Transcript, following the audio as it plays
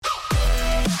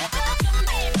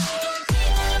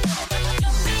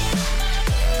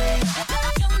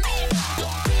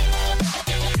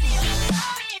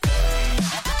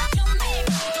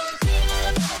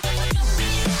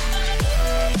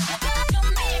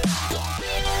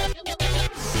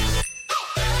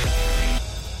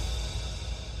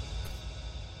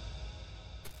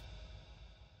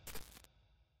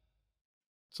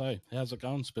So, how's it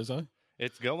going, Spizzo?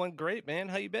 It's going great, man.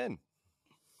 How you been?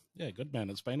 Yeah, good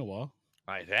man. It's been a while.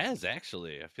 It has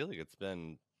actually. I feel like it's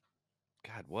been,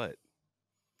 God, what?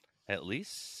 At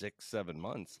least 6, 7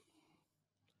 months.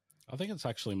 I think it's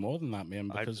actually more than that,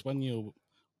 man, I because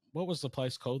what was the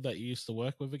place called that you used to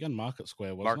work with again? Market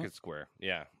Square, wasn't it? Market Square,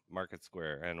 yeah, Market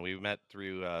Square, and we met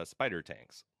through Spider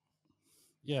Tanks,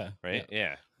 Yeah, yeah. right?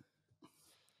 Yeah.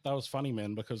 That was funny,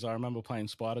 man, because I remember playing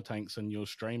Spider Tanks and you were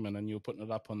streaming and you were putting it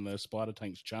up on the Spider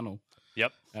Tanks channel.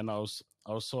 Yep. And I was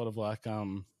sort of like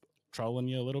trolling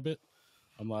you a little bit.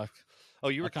 I'm like, Oh,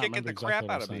 you I were can't kicking remember the exactly crap what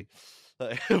I out was of me,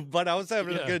 saying. but I was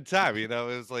having a Yeah, good time. It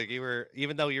was like you were,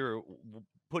 even though you were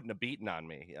putting a beating on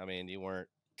me. I mean, you weren't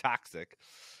toxic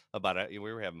about it. We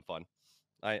were having fun.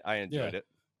 I yeah. enjoyed it.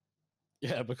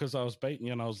 Yeah, because I was beating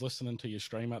you and I was listening to your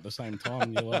stream at the same time.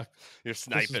 And you're like, You're this is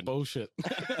sniping. bullshit.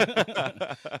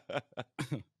 That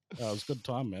was a good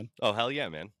time, man. Oh, hell yeah,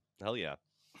 man. Hell yeah.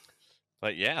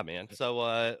 But yeah, man.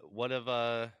 So what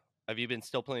have you been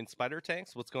still playing Spider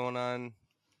Tanks? What's going on?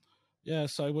 Yeah,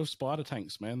 so with Spider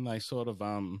Tanks, man, they sort of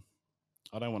I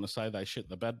don't want to say they shit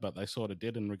the bed, but they sort of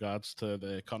did in regards to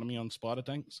the economy on Spider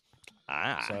Tanks.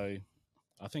 Ah. So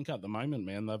I think at the moment,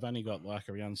 man, they've only got like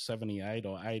around 78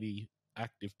 or 80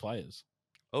 active players.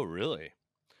 Oh, really?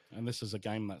 And this is a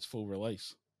game that's full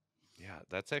release. Yeah,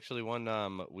 that's actually one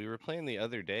we were playing the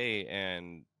other day,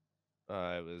 and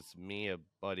it was me, a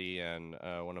buddy, and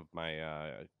one of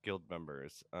my guild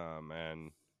members,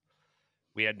 and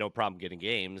we had no problem getting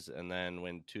games. And then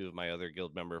when two of my other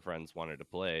guild member friends wanted to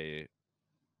play,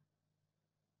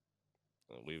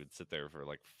 we would sit there for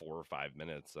like 4 or 5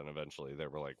 minutes, and eventually they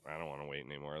were like, "I don't want to wait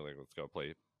anymore. Like, let's go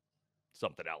play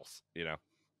something else," you know.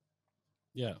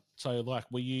 Yeah. So like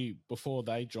were you before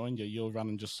they joined you, you were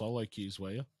running just solo queues,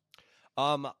 were you?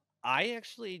 Um, I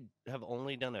actually have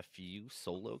only done a few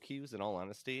solo queues. In all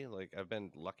honesty, like I've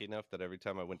been lucky enough that every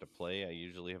time I went to play, I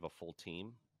usually have a full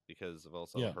team, because I've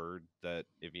also Yeah. heard that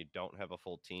if you don't have a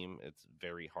full team, it's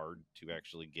very hard to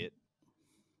actually get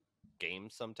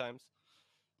games sometimes.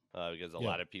 Because a Yeah.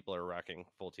 lot of people are rocking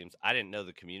full teams. I didn't know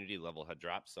the community level had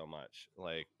dropped so much.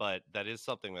 Like, but that is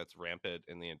something that's rampant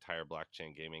in the entire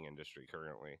blockchain gaming industry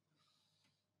currently,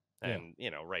 Yeah.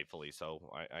 and rightfully so.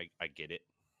 I get it.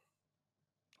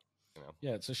 You know.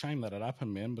 Yeah, it's a shame that it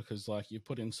happened, man, because like you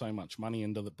put in so much money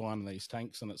into buying these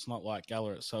tanks, and it's not like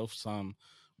Gala itself's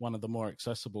one of the more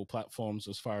accessible platforms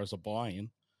as far as a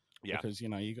buy-in. Yeah. Because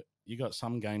you got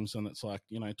some games and it's like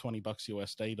 $20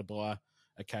 USD to buy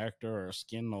a character or a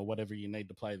skin or whatever you need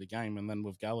to play the game, and then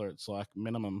with Gala it's like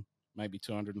minimum maybe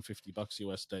 $250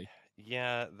 USD.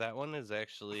 Yeah, that one is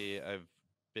actually, I've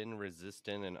been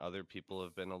resistant, and other people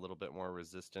have been a little bit more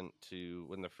resistant to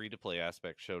when the free to play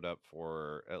aspect showed up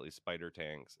for at least Spider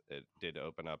Tanks. It did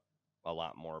open up a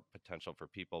lot more potential for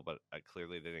people, but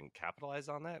clearly they didn't capitalize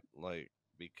on that. Like,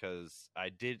 because I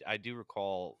do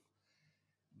recall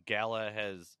Gala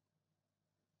has,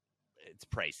 it's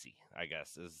pricey, I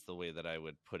guess, is the way that I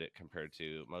would put it, compared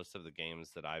to most of the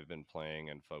games that I've been playing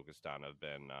and focused on have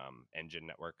been Engine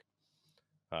Network,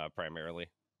 primarily.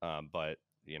 But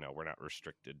we're not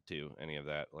restricted to any of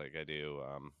that. Like I do,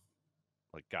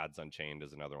 like Gods Unchained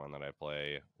is another one that I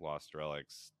play. Lost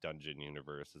Relics, Dungeon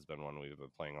Universe has been one we've been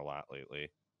playing a lot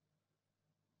lately.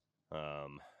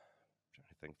 Trying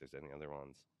to think if there's any other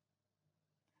ones.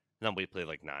 And then we play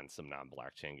like some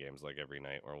non-blockchain games like every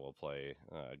night, where we'll play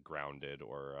Grounded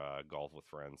or Golf with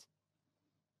Friends.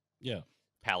 Yeah.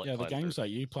 Palette Yeah, the Cleanser. games that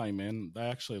you play, man, they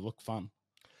actually look fun.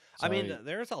 I mean, So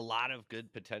there's a lot of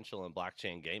good potential in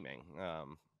blockchain gaming.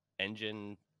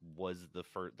 Engine was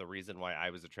the reason why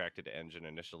I was attracted to Engine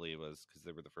initially, was because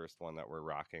they were the first one that were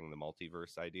rocking the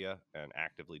multiverse idea and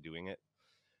actively doing it.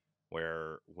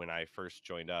 Where when I first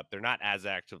joined up, they're not as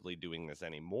actively doing this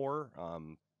anymore.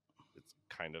 It's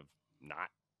kind of not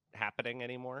happening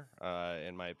anymore,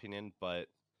 in my opinion. But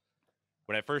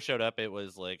when I first showed up, it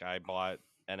was like I bought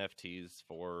NFTs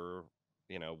for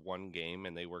one game,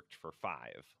 and they worked for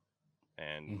 5.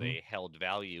 And mhm. they held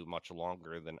value much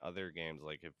longer than other games.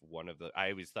 Like if I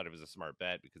always thought it was a smart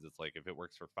bet, because it's like, if it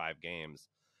works for 5 games,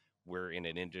 we're in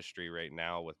an industry right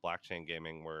now with blockchain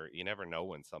gaming where you never know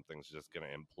when something's just going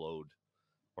to implode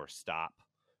or stop,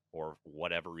 or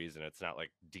whatever reason. It's not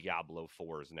like Diablo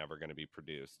 4 is never going to be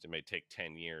produced. It may take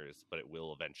 10 years, but it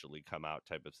will eventually come out,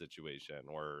 type of situation,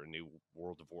 or a new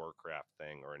World of Warcraft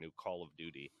thing, or a new Call of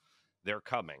Duty. They're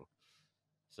coming.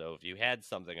 So if you had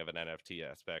something of an NFT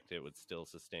aspect, it would still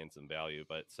sustain some value.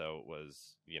 But so it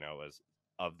was, as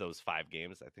of those 5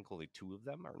 games, I think only 2 of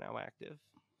them are now active.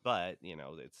 But,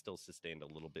 it still sustained a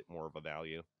little bit more of a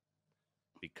value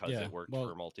because Yeah. it worked for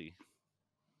Well, multi.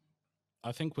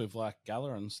 I think with like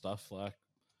Gala and stuff, like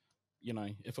you know,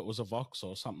 if it was a Vox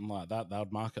or something like that, they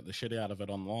would market the shit out of it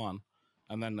online.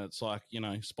 And then it's like, you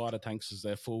know, Spider Tanks is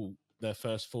their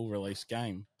first full release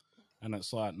game, and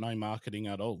it's like no marketing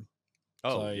at all.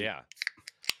 Oh, So, yeah.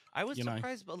 I was you know,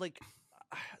 surprised, but like,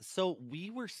 so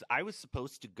I was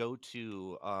supposed to go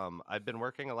to, I've been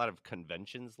working a lot of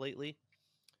conventions lately,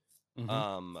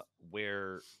 mhm,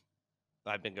 where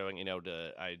I've been going,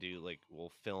 I do like,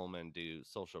 we'll film and do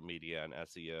social media and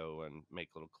SEO and make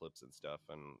little clips and stuff.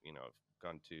 And, I've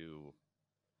gone to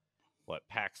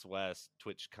PAX West,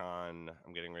 TwitchCon.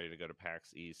 I'm getting ready to go to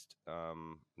PAX East,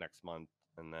 next month.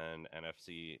 And then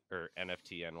NFT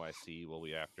NYC will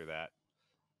be after that.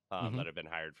 mhm. That have been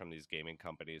hired from these gaming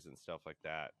companies and stuff like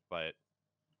that. But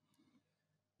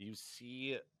you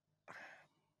see,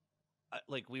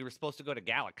 like we were supposed to go to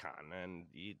Galacon, and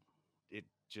it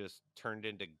just turned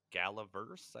into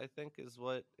Galaverse, I think is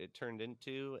what it turned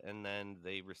into, and then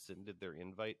they rescinded their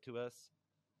invite to us.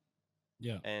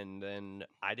 Yeah. And then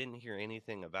I didn't hear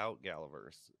anything about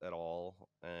Galaverse at all,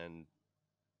 and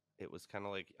it was kind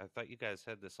of like, I thought you guys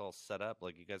had this all set up,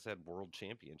 like you guys had world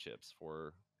championships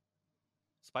for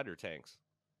spider tanks.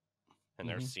 And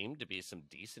there Mhm. seemed to be some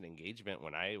decent engagement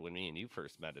when me and you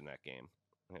first met in that game.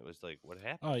 And it was like, what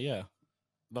happened? Oh yeah,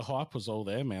 the hype was all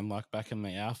there, man. Like back in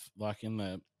the like in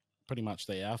the pretty much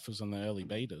the alphas and the early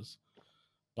betas,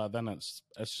 but then it's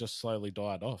just slowly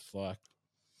died off. Like,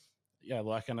 yeah,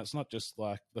 like, and it's not just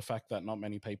like the fact that not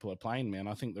many people are playing, man.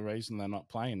 I think the reason they're not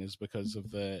playing is because of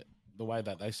the way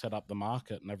that they set up the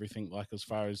market and everything. Like, as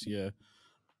far as your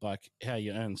like how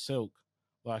you earn silk,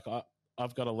 like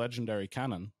I've got a legendary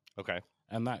cannon. Okay.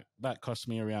 And that cost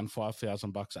me around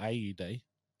 $5,000 AUD.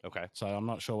 Okay. So I'm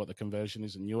not sure what the conversion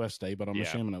is in USD, but I'm Yeah.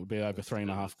 assuming it would be over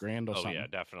 3.5 grand or something. Oh yeah,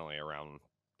 definitely around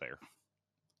there.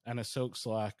 And a silk's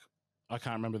like, I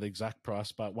can't remember the exact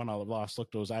price, but when I last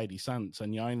looked, it was 80 cents,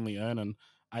 and you're only earning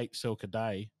 8 silk a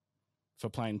day for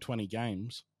playing 20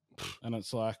 games. And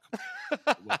it's like,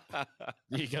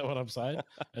 you get what I'm saying?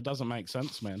 It doesn't make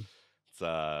sense, man. It's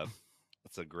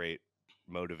a great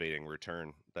motivating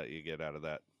return that you get out of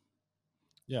that.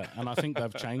 Yeah, and I think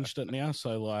they've changed it now.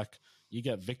 So, like, you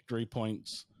get victory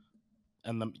points,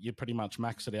 and you pretty much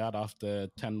max it out after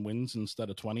 10 wins instead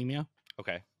of 20 now.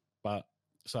 Okay. But,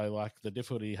 so, like, the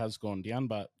difficulty has gone down.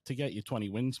 But to get your 20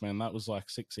 wins, man, that was like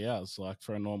 6 hours, like,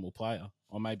 for a normal player,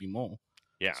 or maybe more.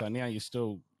 Yeah. So now you're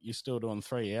still doing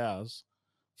 3 hours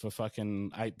for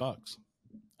fucking $8.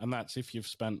 And that's if you've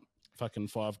spent fucking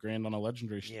 $5,000 on a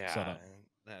legendary setup.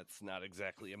 That's not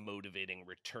exactly a motivating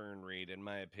return rate, in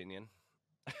my opinion.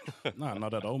 No,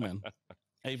 not at all, man.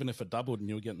 Even if it doubled and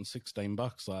you were getting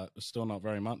 $16, like, it's still not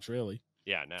very much, really.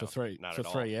 Yeah, no, for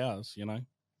 3 hours, you know.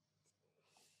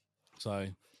 So,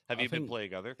 have you been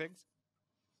playing other things?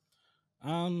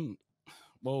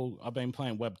 Well, I've been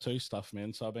playing Web 2 stuff,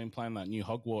 man. So I've been playing that new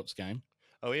Hogwarts game.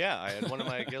 Oh yeah, I had one of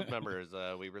my guild members.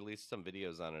 We released some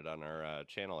videos on it on our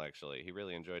channel. Actually, he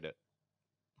really enjoyed it.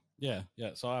 Yeah.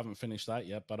 So I haven't finished that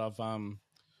yet, but I've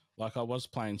I was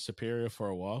playing Superior for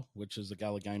a while, which is a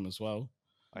Gala game as well.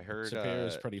 I heard Superior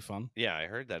is pretty fun. Yeah, I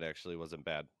heard that actually wasn't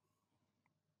bad.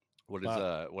 What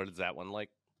is that one like?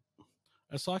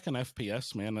 It's like an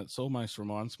FPS, man. It's almost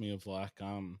reminds me of like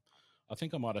I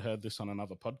think I might have heard this on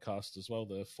another podcast as well,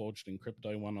 the Forged in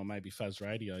Crypto one, or maybe Faz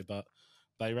Radio, but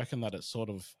they reckon that it's sort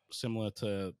of similar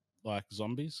to like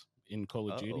zombies in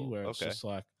Call of Duty, where it's just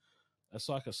like it's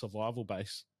like a survival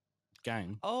based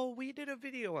game. Oh, we did a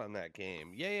video on that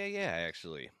game. Yeah,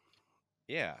 actually.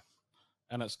 Yeah.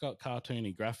 And it's got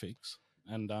cartoony graphics,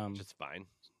 and just fine.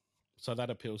 So that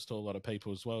appeals to a lot of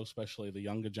people as well, especially the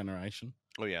younger generation.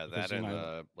 Oh yeah, because,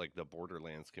 and like the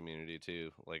Borderlands community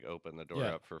too, like open the door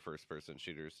up for first-person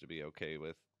shooters to be okay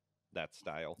with that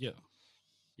style. Yeah.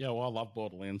 Well, I love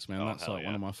Borderlands, man. That's like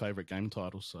one of my favorite game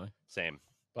titles. So same,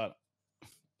 but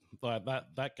like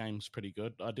that game's pretty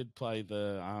good. I did play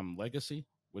the Legacy,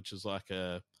 which is like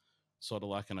a sort of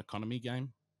like an economy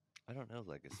game. I don't know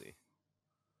Legacy.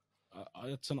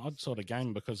 It's an odd sort of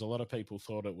game because a lot of people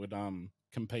thought it would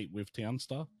compete with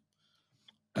Townstar.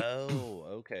 Oh,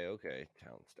 okay,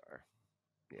 Townstar.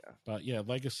 Yeah, but yeah,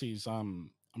 Legacy's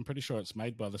I'm pretty sure it's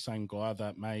made by the same guy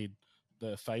that made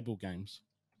the Fable games.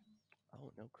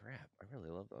 Oh no, crap! I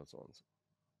really love those ones.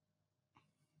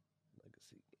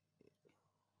 Legacy.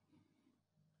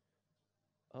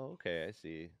 Oh, okay. I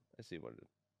see what it is.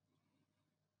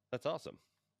 That's awesome.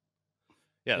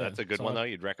 Yeah, that's a good one though.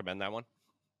 You'd recommend that one?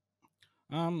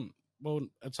 Well,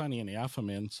 it's only in the alpha,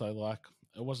 man, so like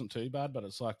it wasn't too bad, but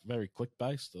it's like very click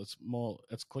based. It's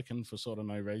clicking for sort of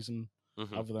no reason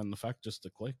other than the fact just to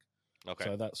click. Okay.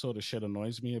 So that sort of shit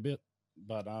annoys me a bit.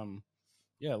 But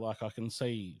yeah, like I can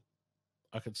see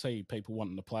I could see people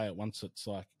wanting to play it once it's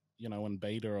like, in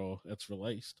beta or it's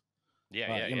released. Yeah,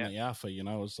 But in yeah. the alpha, it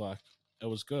was like, it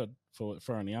was good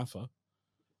for an alpha.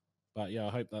 But yeah, I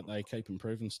hope that they keep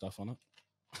improving stuff on it.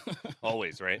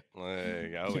 Always, right?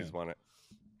 I always want it.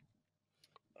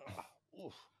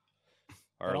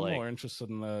 But I'm more interested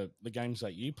in the games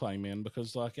that you play, man,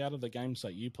 because like out of the games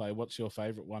that you play, what's your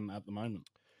favorite one at the moment?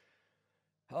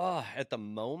 At the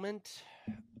moment,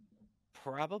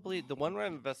 probably the one where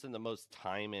I'm investing the most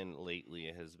time in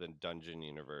lately has been Dungeon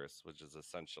Universe, which is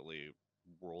essentially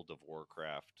World of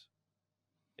Warcraft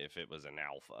if it was an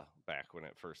alpha back when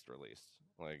it first released.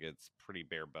 Like, it's pretty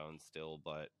bare bones still,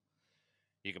 but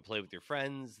you can play with your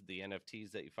friends. The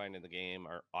NFTs that you find in the game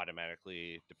are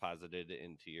automatically deposited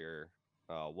into your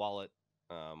wallet,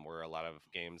 where a lot of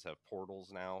games have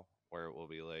portals now where it will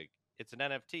be like, it's an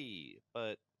NFT,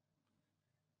 but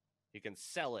you can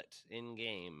sell it in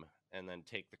game and then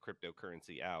take the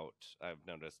cryptocurrency out. I've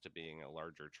noticed to being a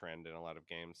larger trend in a lot of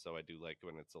games. So I do like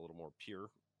when it's a little more pure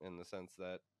in the sense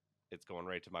that it's going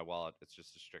right to my wallet. It's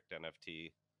just a strict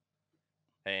NFT.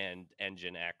 And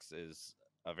Engine X is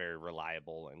a very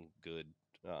reliable and good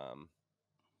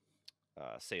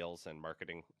sales and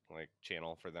marketing like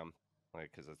channel for them,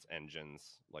 like because it's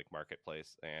Engine's like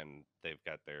marketplace, and they've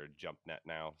got their jump net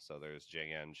now. So there's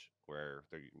JEng where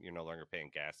you're no longer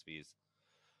paying gas fees.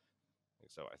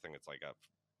 So I think it's like a,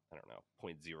 I don't know,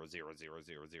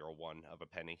 0.000001 of a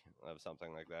penny of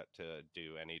something like that to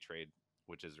do any trade,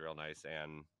 which is real nice.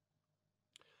 And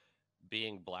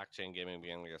being blockchain gaming,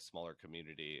 being like a smaller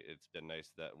community, it's been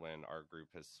nice that when our group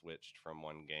has switched from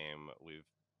one game, we've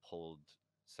pulled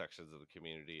sections of the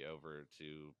community over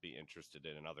to be interested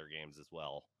in other games as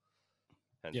well.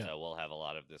 And so we'll have a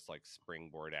lot of this like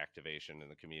springboard activation in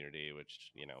the community,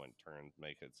 which, in turn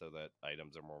make it so that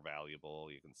items are more valuable.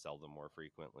 You can sell them more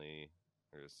frequently.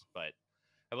 But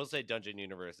I will say Dungeon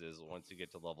Universe is, once you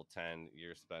get to level 10,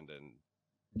 you're spending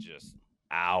just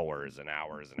hours and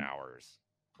hours and hours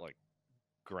like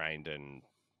grinding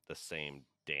the same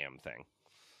damn thing.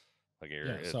 Like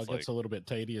so it gets a little bit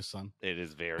tedious, son. It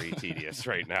is very tedious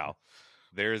right now.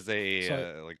 There's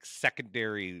a like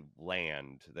secondary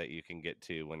land that you can get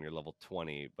to when you're level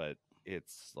 20, but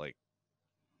it's like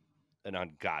an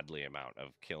ungodly amount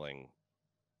of killing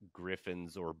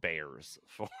griffins or bears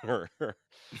for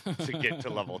to get to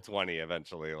level 20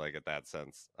 eventually, like at that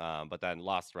sense. But then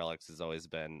Lost Relics has always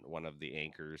been one of the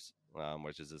anchors,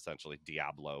 which is essentially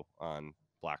Diablo on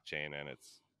blockchain, and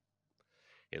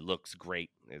it looks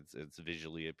great. It's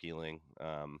visually appealing.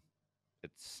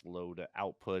 It's slow to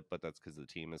output, but that's because the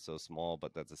team is so small.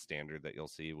 But that's a standard that you'll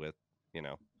see with,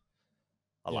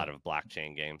 a lot of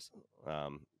blockchain games.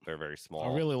 They're very small.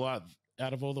 I really like,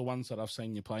 out of all the ones that I've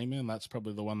seen you play, man, that's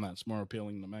probably the one that's more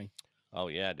appealing to me. Oh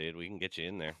yeah, dude, we can get you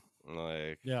in there.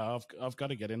 Like, yeah, I've got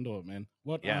to get into it, man.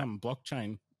 What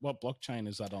blockchain? What blockchain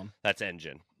is that on? That's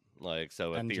Engine. Like,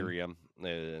 so Engine. Ethereum,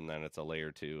 and then it's a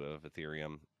layer 2 of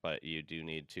Ethereum, but you do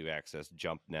need to access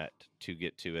JumpNet to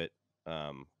get to it.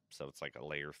 So it's like a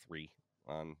layer 3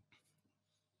 on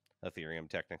Ethereum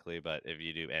technically, but if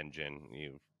you do Engine,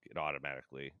 you can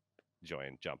automatically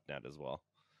join JumpNet as well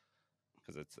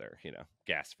because it's their,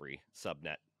 gas-free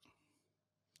subnet.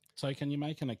 So can you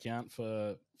make an account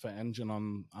for Engine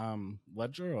on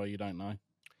Ledger, or you don't know?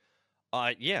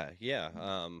 Yeah.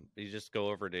 You just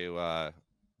go over to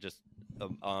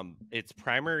its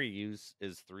primary use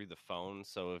is through the phone.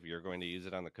 So if you're going to use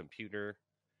it on the computer,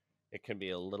 it can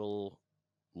be a little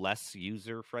less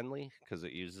user friendly because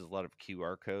it uses a lot of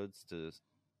QR codes to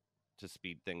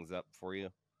speed things up for you.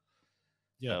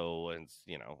 Yeah. So it's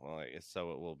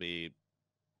so it will be,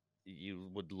 you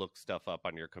would look stuff up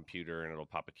on your computer and it'll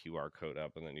pop a QR code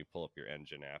up, and then you pull up your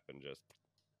Engine app and just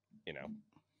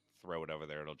throw it over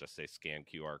there. It'll just say scan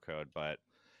QR code, but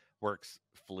works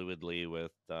fluidly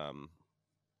with I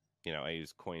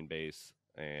use Coinbase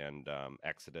and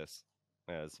Exodus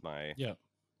as my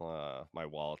my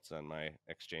wallets and my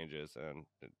exchanges, and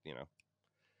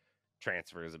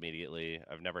transfers immediately.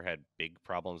 I've never had big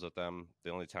problems with them. The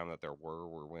only time that there were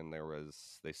when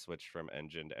they switched from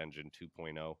Engine to Engine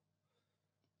 2.0.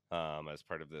 As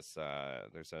part of this,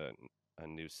 there's a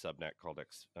new subnet called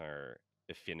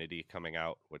Affinity coming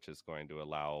out, which is going to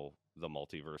allow the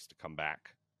multiverse to come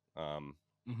back.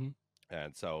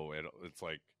 And so it's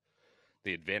like,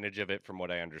 the advantage of it, from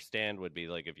what I understand, would be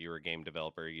like if you're a game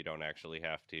developer, you don't actually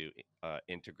have to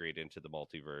integrate into the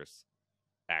multiverse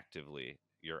actively.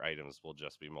 Your items will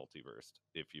just be multiversed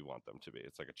if you want them to be.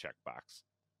 It's like a checkbox.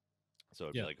 So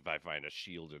it'd be like, if I find a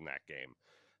shield in that game,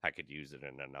 I could use it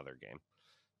in another game.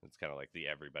 It's kind of like the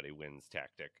everybody wins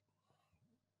tactic.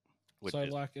 which So,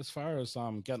 is like, as far as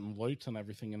getting loot and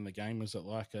everything in the game, is it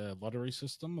like a lottery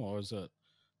system, or is it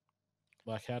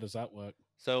like how does that work?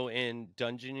 so in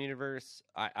Dungeon Universe.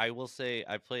 I will say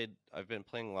I've been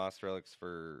playing Lost Relics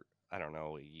for I don't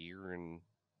know a year and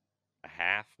a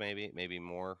half, maybe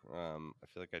more. I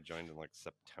feel like I joined in like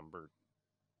September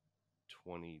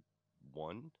 21,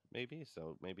 maybe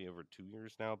so maybe over 2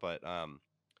 years now. But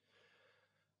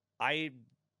I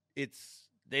it's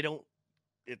they don't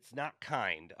it's not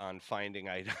kind on finding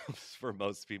items for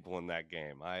most people in that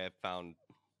game. I have found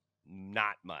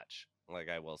not much. Like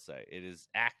I will say, it is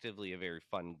actively a very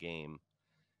fun game,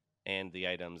 and the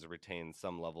items retain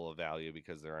some level of value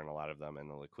because there aren't a lot of them in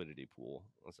the liquidity pool,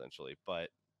 essentially. But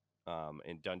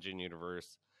in Dungeon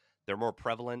Universe, they're more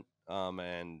prevalent,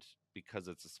 and because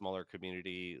it's a smaller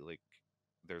community, like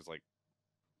there's like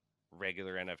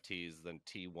regular NFTs, then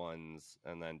T1s,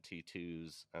 and then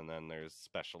T2s, and then there's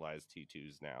specialized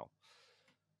T2s now.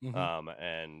 Mm-hmm.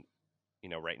 And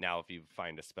right now, if you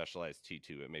find a specialized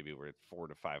T2, it may be worth $400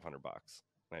 to $500,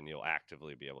 and you'll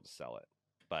actively be able to sell it.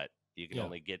 But you can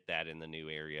only get that in the new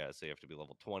area, so you have to be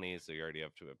level 20. So you already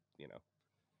have to,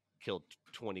 kill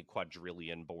 20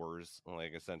 quadrillion boars,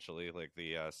 like essentially, like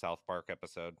the South Park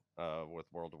episode with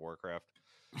World of Warcraft.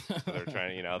 They're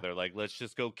trying to, they're like, let's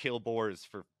just go kill boars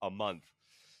for a month.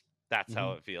 That's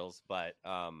how it feels. But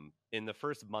in the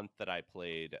first month that I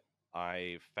played,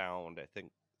 I found, I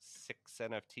think, 6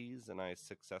 NFTs, and I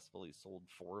successfully sold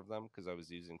 4 of them because I was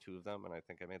using 2 of them, and I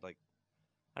think I made like,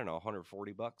 I don't know,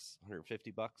 $140,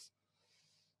 $150,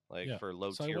 like for low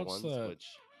So tier what's ones, the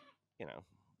which,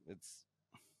 it's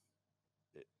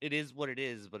it is what it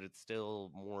is, but it's still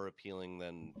more appealing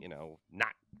than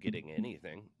not getting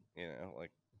anything.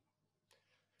 Like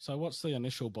so what's the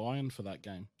initial buy-in for that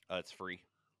game? it's free,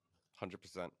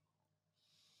 100%.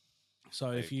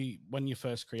 So if when you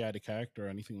first create a character or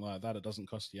anything like that, it doesn't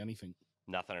cost you anything.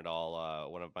 Nothing at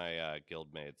all. One of my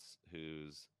guild mates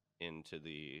who's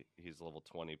he's level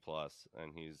 20 plus,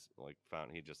 and he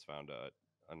just found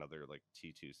another like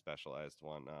T2 specialized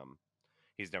one.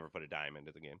 He's never put a dime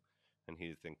into the game, and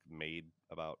he made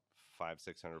about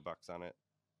 $500-$600 on it,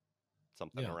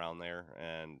 something around there.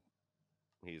 And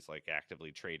he's like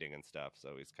actively trading and stuff,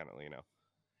 so he's kind of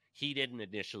he didn't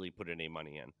initially put any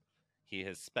money in. He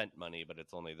has spent money, but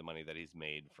it's only the money that he's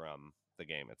made from the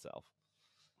game itself.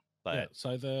 But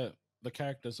so the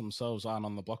characters themselves aren't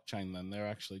on the blockchain, then they're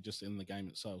actually just in the game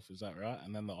itself, is that right?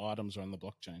 And then the items are on the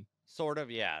blockchain. Sort of,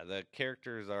 yeah. The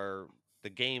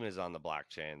game is on the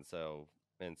blockchain, so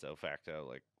so facto,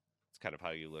 like it's kind of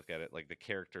how you look at it. Like the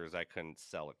characters, I couldn't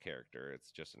sell a character.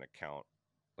 It's just an account.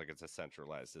 Like it's a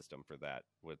centralized system for that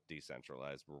with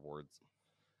decentralized rewards.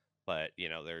 But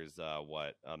there's a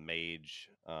mage,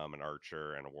 an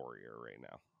archer, and a warrior right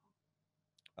now.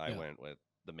 I went with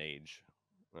the mage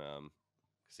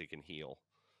because he can heal,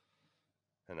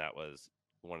 and that was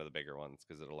one of the bigger ones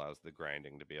because it allows the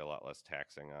grinding to be a lot less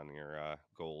taxing on your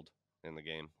gold in the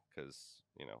game, because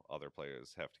other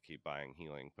players have to keep buying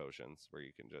healing potions where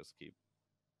you can just keep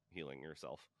healing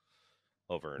yourself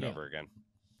over and over again.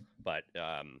 But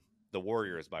the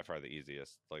warrior is by far the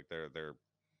easiest. Like they're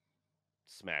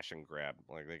smash and grab,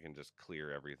 like they can just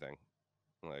clear everything,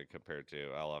 like compared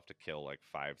to I'll have to kill like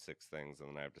 5-6 things, and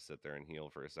then I have to sit there and heal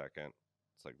for a second.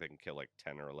 It's like they can kill like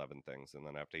 10 or 11 things and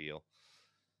then have to heal.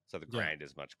 So the grind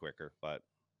is much quicker, but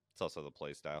it's also the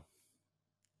play style.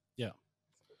 Yeah,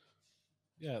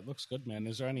 it looks good, man.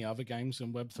 Is there any other games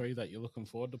in Web3 that you're looking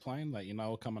forward to playing that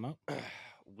are coming up?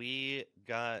 We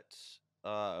got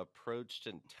approached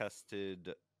and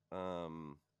tested. What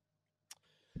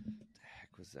the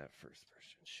heck was that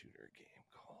first-person shooter game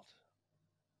called?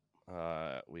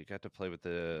 We got to play with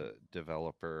the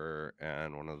developer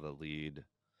and one of the lead,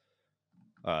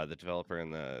 the developer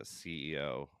and the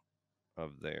CEO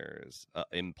of theirs,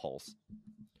 Impulse.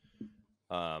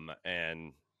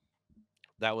 And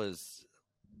that was,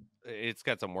 it's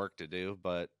got some work to do,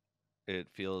 but it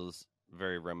feels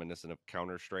very reminiscent of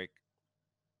Counter-Strike.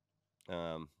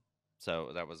 So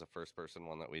that was a first-person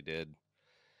one that we did.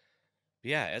 But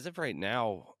yeah, as of right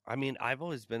now, I mean, I've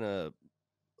always been a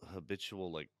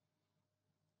habitual, like,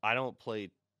 I don't play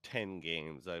 10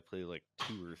 games. I play like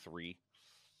 2 or 3.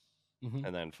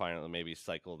 And then finally maybe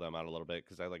cycle them out a little bit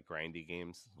because I like grindy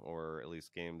games, or at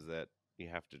least games that you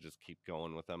have to just keep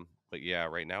going with them. But yeah,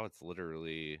 right now it's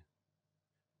literally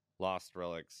Lost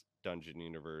Relics, Dungeon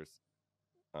Universe,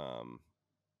 what's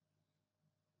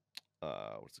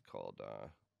it called?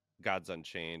 Gods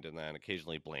Unchained, and then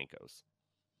occasionally Blancos.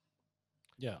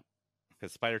 Yeah.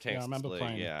 Because Spider Tanks, I remember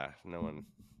playing.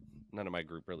 None of my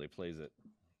group really plays it.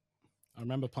 I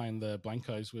remember playing the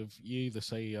Blancos with you, the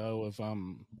CEO of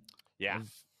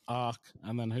Ark,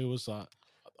 and then who was that?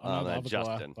 I know the other guy,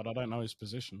 Justin. but I don't know his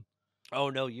position. Oh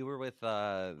no, you were with It's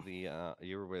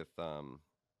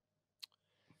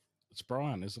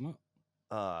Brian, isn't it?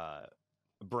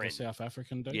 Bryn. The South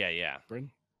African dude. Yeah.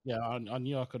 Bryn. Yeah, I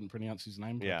knew I couldn't pronounce his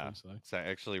name properly. So I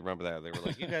actually remember that. They were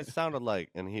like, "You guys sound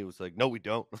alike," and he was like, "No, we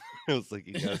don't." It was like,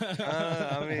 "You guys,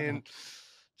 I mean,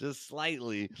 just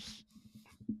slightly."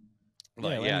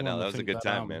 But yeah, no, that was a good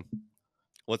time, man.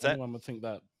 What's that? Anyone would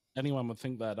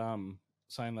think that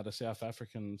saying that a South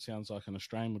African sounds like an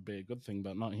Australian would be a good thing,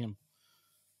 but not him.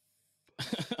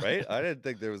 Right? I didn't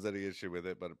think there was any issue with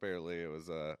it, but apparently it was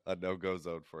a no-go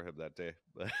zone for him that day.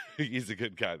 He's a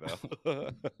good guy,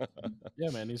 though. Yeah,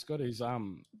 man, he's got he's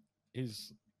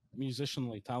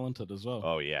musicianly talented as well.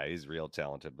 Oh yeah, he's real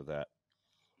talented with that.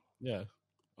 Yeah,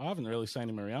 I haven't really seen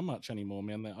him around much anymore,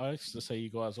 man. I used to see you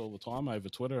guys all the time over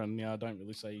Twitter, and now I don't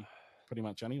really see pretty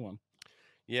much anyone.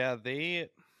 Yeah,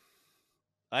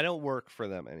 I don't work for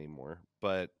them anymore,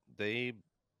 but they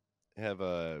have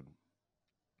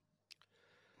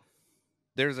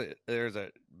there's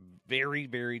a very,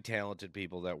 very talented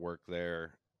people that work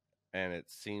there, and it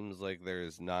seems like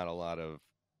there's not a lot of,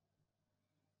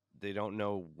 they don't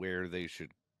know where they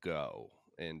should go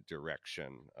in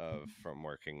direction of from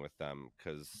working with them,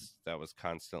 because that was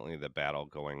constantly the battle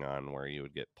going on where you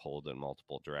would get pulled in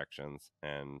multiple directions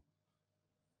and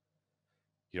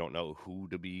you don't know who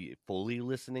to be fully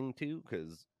listening to,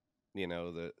 because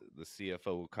the CFO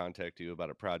will contact you about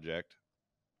a project.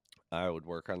 I would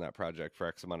work on that project for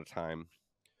X amount of time.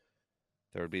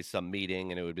 There would be some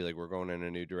meeting and it would be like, we're going in a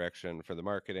new direction for the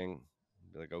marketing.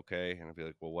 I'd be like, okay. And I'd be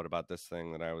like, well, what about this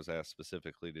thing that I was asked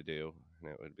specifically to do? And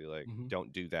it would be like,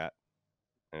 don't do that.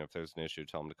 And if there's an issue,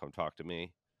 tell them to come talk to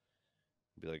me.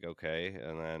 I'd be like, okay.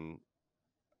 And then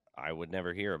I would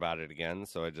never hear about it again.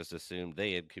 So I just assumed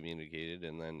they had communicated,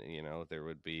 and then, there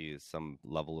would be some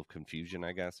level of confusion,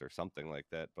 I guess, or something like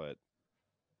that. But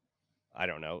I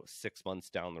don't know, 6 months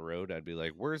down the road, I'd be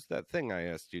like, where's that thing I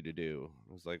asked you to do?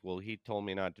 I was like, well, he told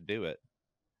me not to do it.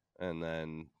 And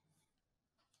then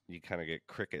you kind of get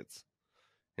crickets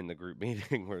in the group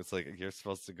meeting where it's like, you're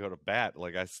supposed to go to bat.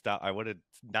 Like I would have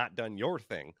not done your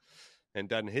thing and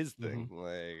done his thing.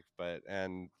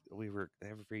 And we were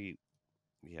every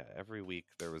week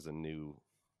there was a new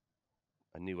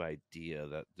idea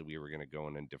that we were going to go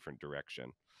in a different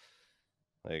direction.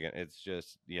 Like, it's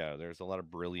just, there's a lot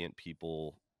of brilliant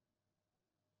people.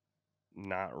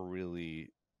 Not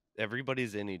really,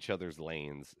 everybody's in each other's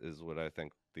lanes is what I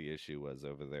think the issue was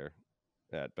over there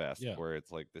at best, where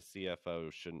it's like the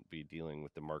CFO shouldn't be dealing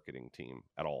with the marketing team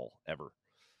at all, ever.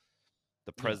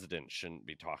 The president shouldn't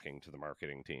be talking to the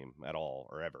marketing team at all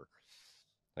or ever.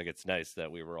 Like, it's nice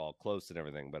that we were all close and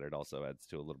everything, but it also adds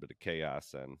to a little bit of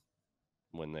chaos. And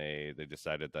when they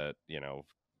decided that,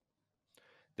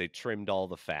 they trimmed all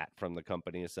the fat from the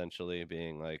company, essentially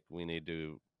being like, we need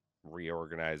to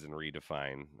reorganize and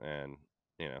redefine. And,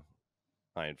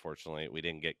 unfortunately, we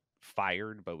didn't get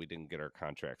fired, but we didn't get our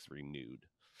contracts renewed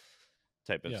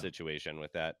type of situation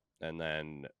with that. And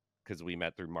then, because we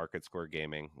met through Market Square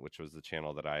Gaming, which was the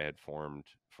channel that I had formed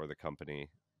for the company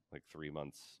like 3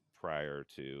 months prior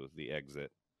to the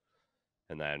exit.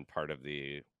 And then part of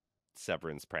the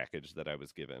severance package that I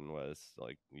was given was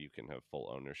like, you can have full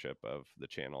ownership of the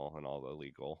channel and all the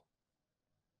legal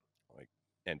like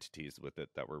entities with it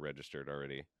that were registered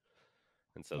already.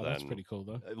 And so that's pretty cool,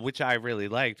 though. Which I really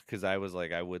liked, because I was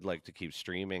like, I would like to keep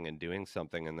streaming and doing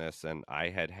something in this. And I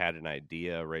had an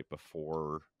idea right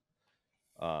before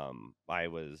I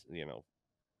was,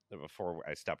 before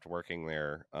I stopped working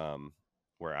there,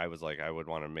 where I was like, I would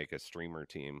want to make a streamer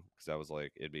team, because I was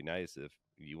like, it'd be nice if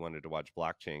you wanted to watch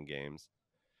blockchain games.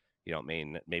 You don't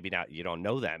maybe not, you don't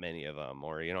know that many of them,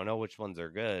 or you don't know which ones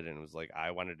are good. And it was like, I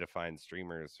wanted to find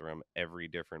streamers from every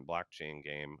different blockchain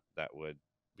game that would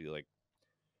be like,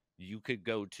 you could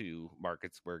go to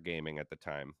Market Square Gaming at the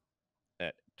time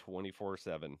at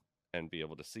 24/7 and be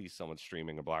able to see someone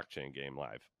streaming a blockchain game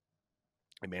live.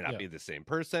 It may not be the same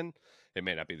person, it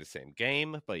may not be the same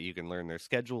game, but you can learn their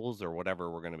schedules or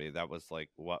whatever we're going to be. That was like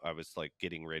what I was like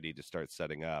getting ready to start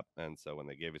setting up. And so when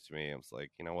they gave it to me, I was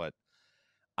like, you know what,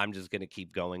 I'm just going to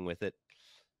keep going with it.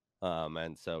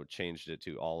 And so changed it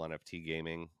to all NFT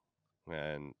gaming,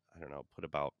 and I don't know, put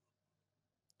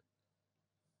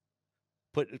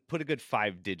a good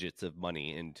 5 digits of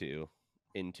money into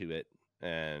it,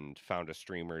 and found a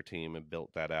streamer team and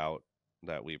built that out,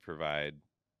 that we provide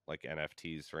like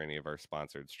NFTs for any of our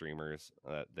sponsored streamers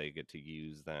that they get to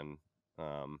use then,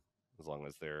 as long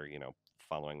as they're,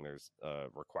 following there's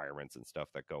requirements and stuff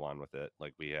that go on with it.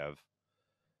 Like, we have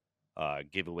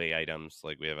giveaway items.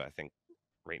 Like, we have, I think,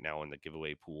 right now in the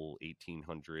giveaway pool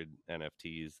 1,800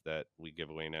 NFTs that we give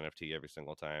away an NFT every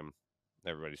single time.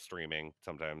 Everybody's streaming,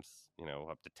 sometimes,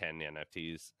 up to 10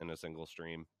 NFTs in a single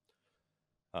stream,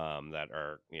 that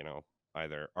are,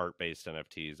 either art based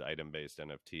NFTs, item based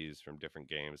NFTs from different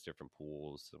games, different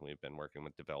pools. And we've been working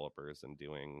with developers and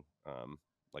doing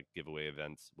like giveaway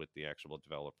events with the actual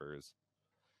developers.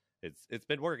 It's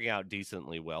been working out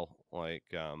decently well. Like,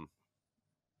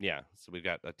 yeah, so we've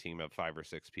got a team of 5 or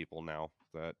 6 people now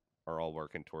that are all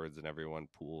working towards, and everyone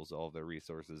pools all their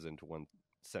resources into one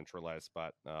centralized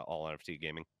spot, all NFT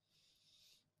gaming.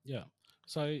 Yeah.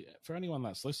 So for anyone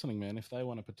that's listening, man, if they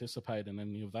want to participate in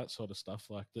any of that sort of stuff,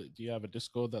 like, do you have a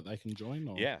Discord that they can join?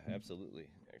 Or Yeah, absolutely.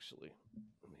 Actually,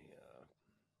 let me.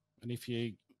 And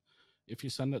if you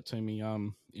send it to me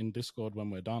in Discord when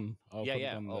we're done, I'll put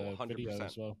it on the 100%. video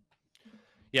as well.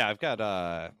 Yeah,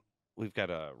 we've got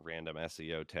a random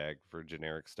SEO tag for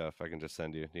generic stuff. I can just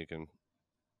send you. You can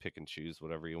pick and choose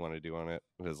whatever you want to do on it.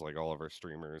 It has like all of our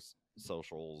streamers'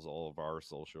 socials, all of our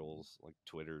socials, like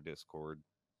Twitter, Discord.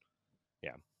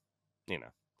 Yeah, you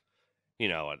know. You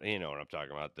know what I'm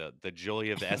talking about. The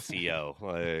joy of SEO.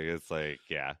 Like, it's like,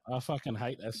 yeah. I fucking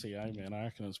hate SEO, man. I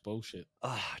reckon it's bullshit.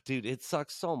 Dude, it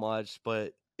sucks so much,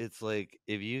 but it's like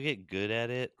if you get good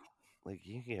at it, like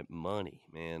you get money,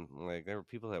 man. Like there were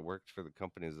people that worked for the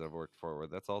companies that I've worked for where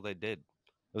that's all they did.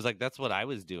 It was like that's what I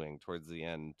was doing towards the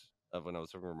end of when I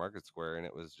was working for Market Square, and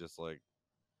it was just like,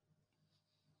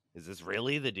 is this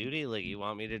really the duty? Like you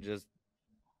want me to just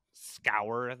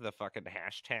scour the fucking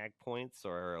hashtag points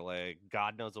or like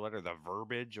God knows what, or the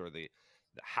verbiage or the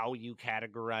how you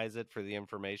categorize it for the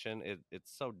information?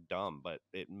 It's so dumb, but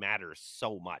it matters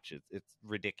so much. It's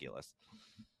ridiculous.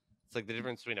 It's like the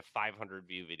difference between a 500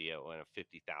 view video and a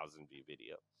 50,000 view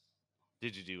video.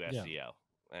 Did you do SEO? Yeah.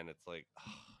 And it's like,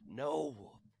 oh,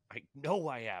 no, I know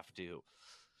I have to.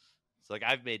 It's like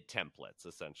I've made templates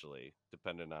essentially,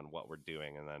 depending on what we're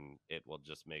doing, and then it will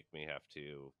just make me have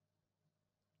to.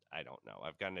 I don't know.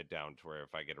 I've gotten it down to where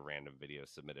if I get a random video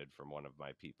submitted from one of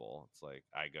my people, it's like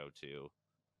I go to,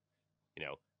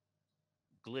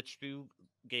 Glitch Through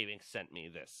Gaming sent me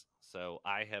this. So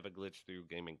I have a Glitch Through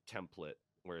Gaming template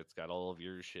where it's got all of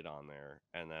your shit on there.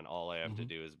 And then all I have to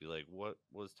do is be like, what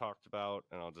was talked about?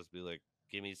 And I'll just be like,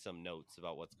 give me some notes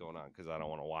about what's going on because I don't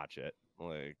want to watch it.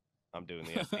 Like, I'm doing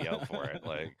the SEO for it.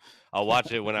 Like, I'll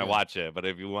watch it when I watch it. But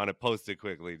if you want to post it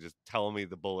quickly, just tell me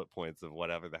the bullet points of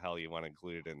whatever the hell you want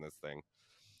included in this thing.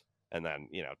 And then,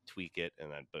 tweak it.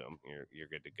 And then, boom, you're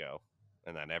good to go.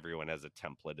 And then everyone has a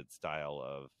templated style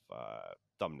of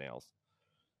thumbnails.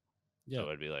 Yeah. So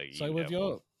it'd be like, so with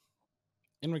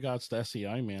in regards to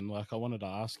SEO, man, like I wanted to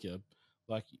ask you,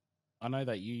 like I know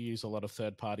that you use a lot of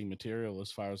third-party material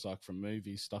as far as like from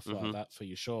movies, stuff like that for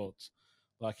your shorts.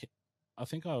 Like I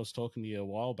think I was talking to you a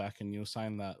while back and you were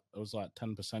saying that it was like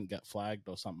 10% get flagged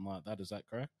or something like that. Is that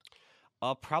correct?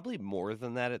 Probably more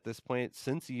than that at this point.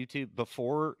 Since YouTube,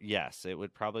 before, yes, it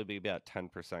would probably be about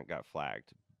 10% got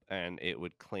flagged, and it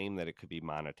would claim that it could be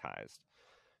monetized.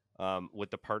 With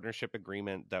the partnership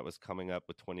agreement that was coming up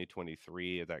with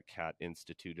 2023 that Cat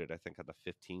instituted, I think on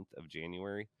the 15th of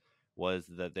January, was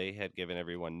that they had given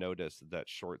everyone notice that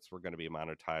shorts were going to be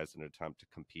monetized in an attempt to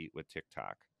compete with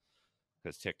TikTok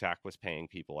because TikTok was paying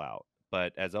people out.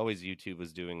 But as always, YouTube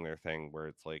was doing their thing where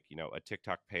it's like, a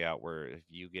TikTok payout where if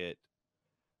you get,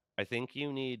 I think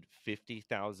you need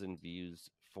 50,000 views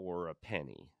for a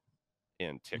penny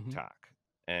in TikTok.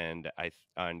 And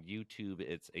on YouTube,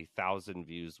 it's 1,000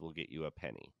 views will get you a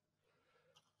penny.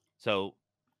 So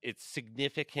it's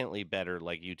significantly better,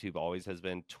 like YouTube always has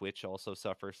been. Twitch also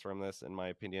suffers from this, in my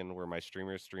opinion, where my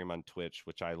streamers stream on Twitch,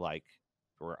 which I like,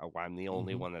 or I'm the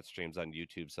only one that streams on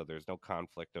YouTube, so there's no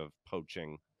conflict of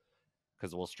poaching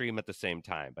because we'll stream at the same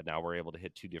time. But now we're able to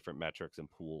hit 2 different metrics and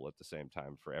pool at the same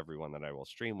time for everyone that I will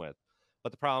stream with.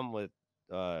 But the problem with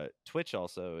Twitch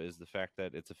also is the fact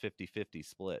that it's a 50-50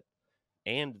 split.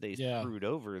 And they screwed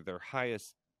over their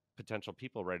highest potential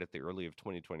people right at the early of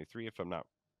 2023, if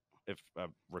I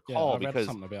recall, I read because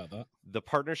something about that. The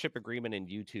partnership agreement in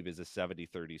YouTube is a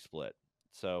 70-30 split.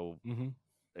 So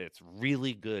it's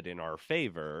really good in our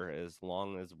favor as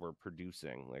long as we're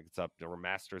producing. Like it's up to we're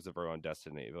masters of our own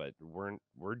destiny, but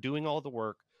we're doing all the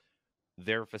work.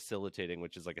 They're facilitating,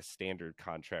 which is like a standard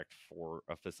contract for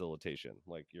a facilitation.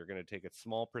 Like you're going to take a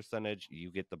small percentage,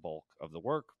 you get the bulk of the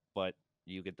work, but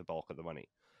you get the bulk of the money.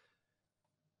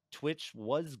 Twitch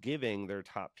was giving their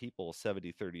top people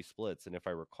 70-30 splits. And if I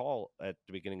recall, at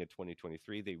the beginning of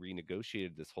 2023, they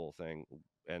renegotiated this whole thing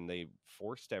and they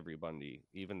forced everybody,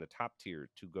 even the top tier,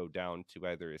 to go down to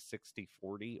either a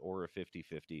 60-40 or a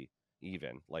 50-50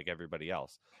 even, like everybody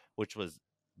else, which was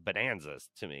bonanzas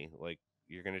to me. Like,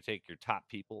 you're going to take your top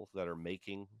people that are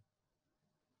making,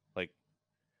 like,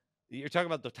 you're talking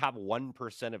about the top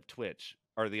 1% of Twitch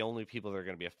are the only people that are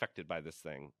going to be affected by this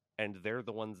thing. And they're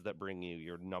the ones that bring you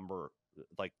your number,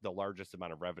 like the largest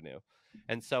amount of revenue.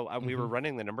 And so we were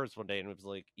running the numbers one day, and it was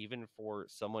like, even for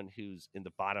someone who's in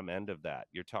the bottom end of that,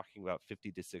 you're talking about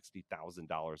 $50,000 to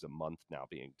 $60,000 a month now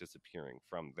disappearing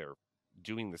from their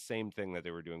doing the same thing that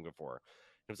they were doing before.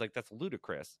 It was like, that's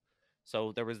ludicrous.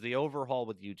 So there was the overhaul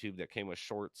with YouTube that came with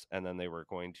shorts, and then they were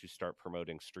going to start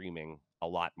promoting streaming a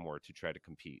lot more to try to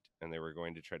compete, and they were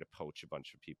going to try to poach a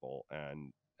bunch of people.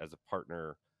 And as a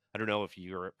partner, I don't know if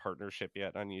you're at partnership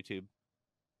yet on YouTube.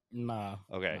 Nah.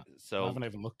 Okay, nah. so I haven't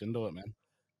even looked into it, man.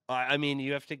 I mean,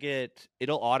 you have to get,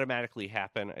 it'll automatically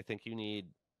happen. I think you need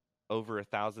over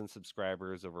 1,000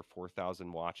 subscribers, over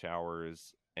 4,000 watch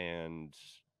hours, and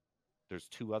there's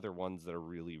two other ones that are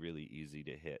really, really easy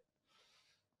to hit.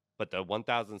 But the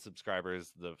 1,000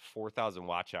 subscribers, the 4,000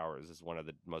 watch hours is one of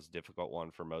the most difficult one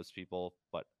for most people.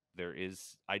 But there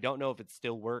is, I don't know if it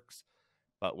still works,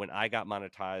 but when I got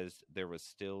monetized, there was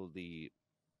still the,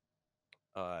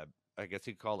 I guess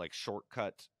you'd call like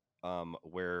shortcut,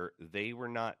 where they were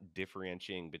not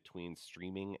differentiating between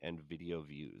streaming and video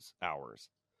views hours.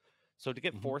 So to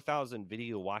get 4,000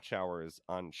 video watch hours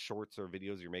on shorts or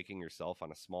videos you're making yourself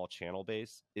on a small channel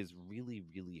base is really,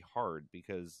 really hard,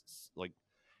 because like,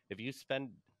 if you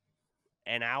spend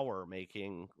an hour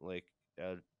making like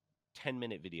a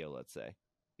 10-minute video, let's say,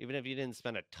 even if you didn't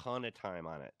spend a ton of time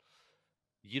on it,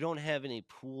 you don't have any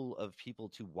pool of people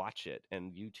to watch it,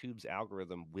 and YouTube's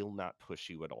algorithm will not push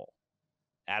you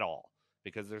at all,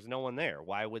 because there's no one there.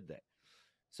 Why would they?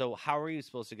 So how are you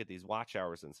supposed to get these watch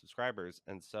hours and subscribers?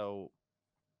 And so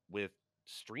with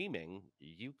streaming,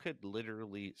 you could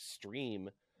literally stream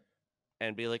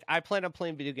and be like, I plan on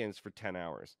playing video games for 10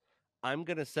 hours. I'm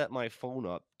going to set my phone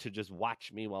up to just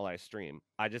watch me while I stream.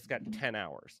 I just got 10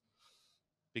 hours,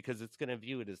 because it's going to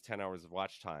view it as 10 hours of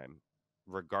watch time,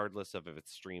 regardless of if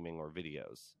it's streaming or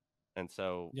videos. And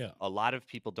so a lot of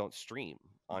people don't stream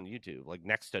on YouTube, like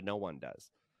next to no one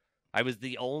does. I was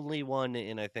the only one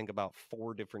in, I think, about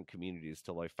 4 different communities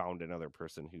till I found another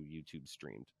person who YouTube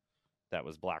streamed that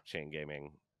was blockchain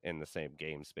gaming in the same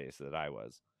game space that I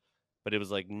was. But it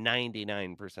was like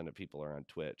 99% of people are on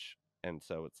Twitch. And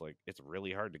so it's like, it's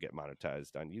really hard to get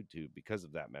monetized on YouTube because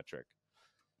of that metric.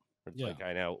 It's like,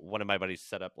 I know one of my buddies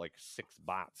set up like 6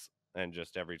 bots, and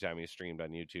just every time he streamed on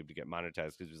YouTube to get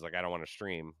monetized, because he was like, I don't want to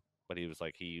stream. But he was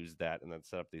like, he used that and then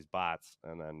set up these bots,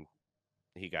 and then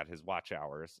he got his watch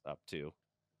hours up to,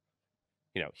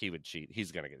 he would cheat.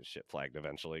 He's going to get his shit flagged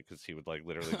eventually, because he would like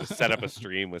literally just set up a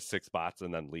stream with 6 bots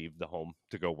and then leave the home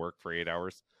to go work for 8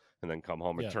 hours and then come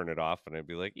home and turn it off. And I'd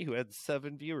be like, you had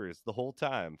 7 viewers the whole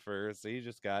time so you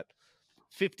just got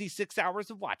 56 hours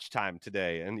of watch time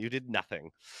today and you did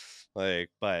nothing. Like,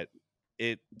 but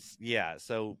it's,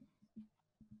 so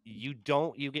you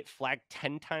get flagged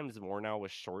 10 times more now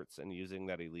with shorts and using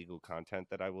that illegal content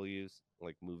that I will use,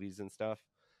 like movies and stuff.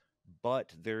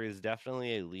 But there is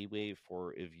definitely a leeway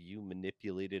for if you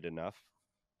manipulate it enough.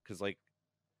 Because like,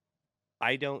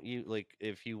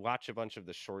 if you watch a bunch of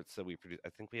the shorts that we produce, I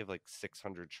think we have like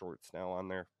 600 shorts now on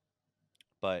there.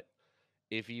 But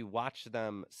if you watch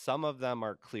them, some of them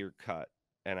are clear cut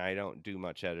and I don't do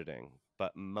much editing.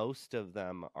 But most of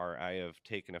them are, I have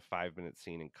taken a 5-minute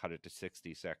scene and cut it to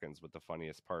 60 seconds with the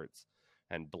funniest parts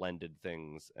and blended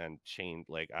things and chained.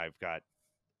 Like, I've got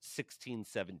 16,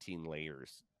 17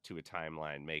 layers to a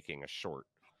timeline making a short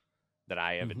that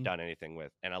I haven't done anything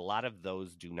with. And a lot of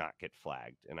those do not get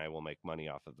flagged, and I will make money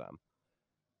off of them.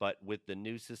 But with the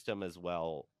new system as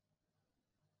well,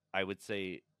 I would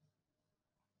say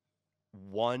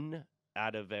 1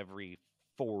 out of every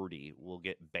 40 will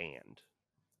get banned,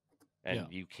 and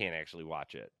you can't actually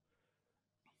watch it.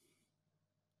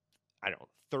 I don't know,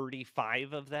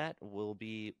 35 of that will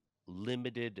be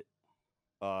limited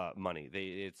money.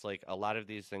 It's like a lot of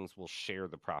these things will share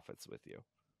the profits with you.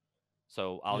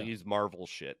 So I'll use Marvel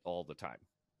shit all the time.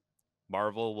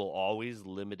 Marvel will always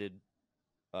limited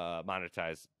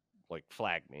monetize, like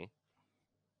flag me,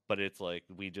 but it's like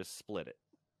we just split it.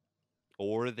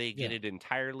 Or they get it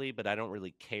entirely, but I don't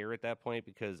really care at that point,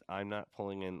 because I'm not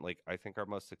pulling in, like, I think our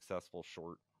most successful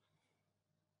short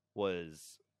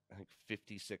was, I think,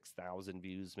 56,000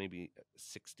 views, maybe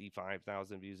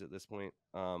 65,000 views at this point,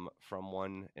 from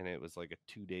one, and it was like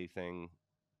a 2-day thing.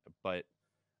 But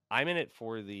I'm in it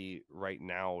for the right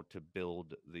now to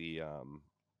build the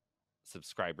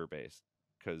subscriber base,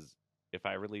 because if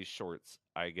I release shorts,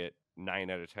 I get 9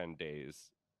 out of 10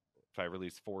 days. If I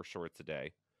release 4 shorts a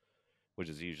day, which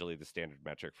is usually the standard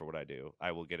metric for what I do,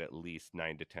 I will get at least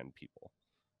 9 to 10 people,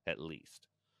 at least.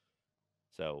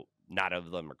 So not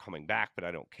of them are coming back, but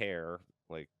I don't care.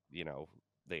 Like,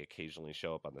 they occasionally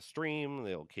show up on the stream.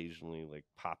 They'll occasionally like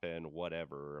pop in,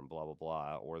 whatever, and blah, blah,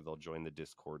 blah. Or they'll join the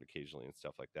Discord occasionally and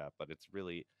stuff like that. But it's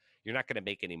really, you're not going to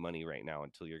make any money right now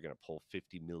until you're going to pull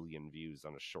 50 million views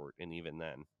on a short. And even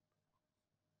then,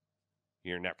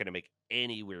 you're not going to make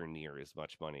anywhere near as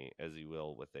much money as you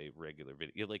will with a regular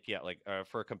video.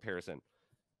 For a comparison,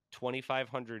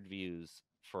 2,500 views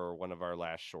for one of our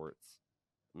last shorts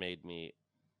made me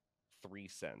 3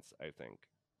 cents, I think.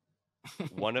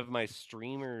 One of my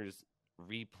streamers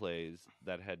replays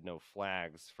that had no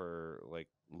flags for like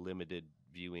limited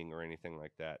viewing or anything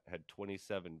like that had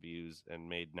 27 views and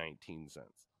made 19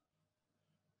 cents.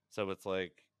 So it's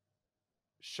like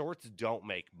shorts don't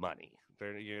make money.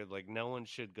 You're like, no one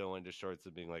should go into shorts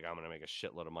and being like, I'm going to make a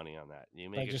shitload of money on that. You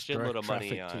make a shitload of money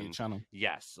to your on channel.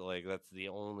 Yes, like that's the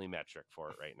only metric for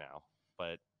it right now.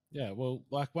 But yeah, well,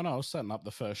 like when I was setting up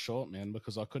the first short, man,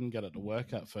 because I couldn't get it to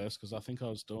work at first because I think I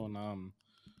was doing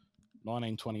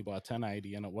 1920 by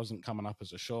 1080 and it wasn't coming up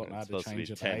as a short, and I had to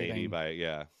change it to 1080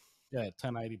 by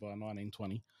 1080 by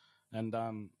 1920.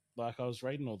 And like I was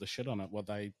reading all the shit on it, what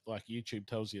they like YouTube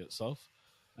tells you itself,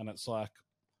 and it's like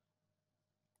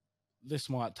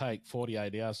this might take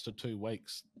 48 hours to 2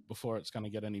 weeks before it's going to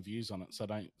get any views on it. So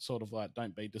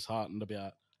don't be disheartened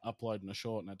about uploading a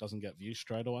short and it doesn't get views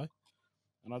straight away.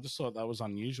 And I just thought that was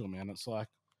unusual, man. It's like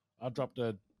I dropped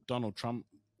a Donald Trump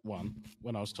one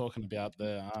when I was talking about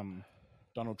the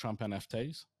Donald Trump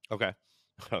NFTs. Okay.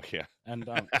 Oh yeah. And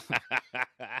put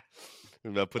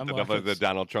them up with the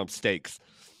Donald Trump stakes.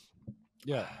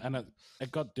 Yeah, and it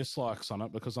got dislikes on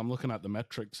it because I'm looking at the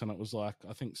metrics and it was like,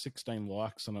 I think 16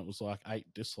 likes and it was like 8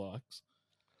 dislikes.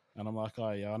 And I'm like, oh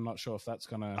yeah, I'm not sure if that's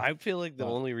going to... I feel like the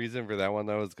only reason for that one,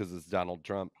 though, is because it's Donald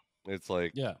Trump. It's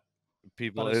like, yeah,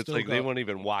 people, it's like they won't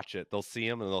even watch it. They'll see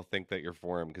him and they'll think that you're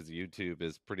for him because YouTube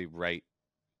is pretty right.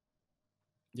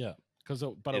 Yeah,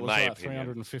 but it was like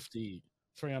 350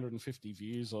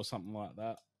 views or something like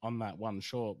that on that one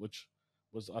short, which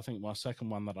was, I think, my second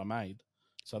one that I made.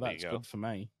 So that's good for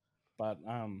me. But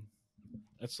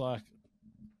it's like,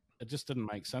 it just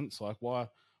didn't make sense. Like, why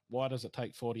does it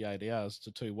take 48 hours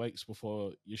to 2 weeks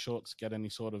before your shorts get any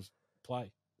sort of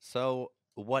play? So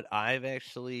what I've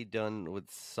actually done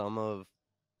with some of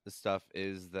the stuff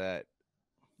is that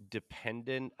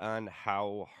dependent on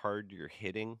how hard you're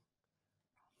hitting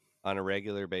on a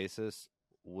regular basis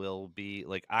will be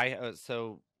like, I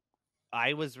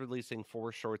was releasing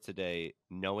 4 shorts a day,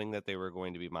 knowing that they were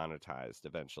going to be monetized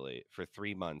eventually. For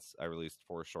 3 months, I released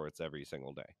 4 shorts every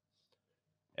single day.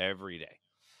 Every day.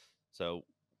 So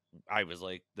I was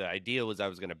like, the idea was I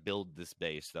was going to build this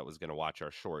base that was going to watch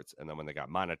our shorts. And then when they got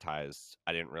monetized,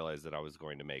 I didn't realize that I was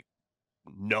going to make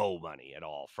no money at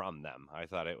all from them. I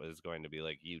thought it was going to be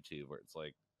like YouTube, where it's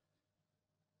like,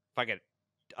 if I get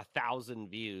 1,000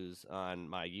 views on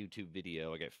my YouTube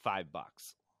video, I get $5.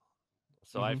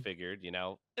 So I figured,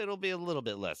 it'll be a little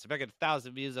bit less. If I get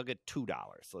 1,000 views, I'll get $2,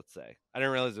 let's say. I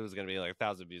didn't realize it was going to be like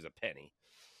 1,000 views a penny,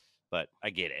 but I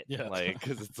get it. Yeah. Like,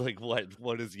 because it's like,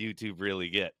 what does YouTube really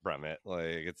get from it?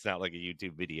 Like, it's not like a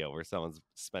YouTube video where someone's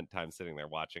spent time sitting there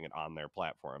watching it on their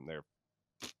platform. They're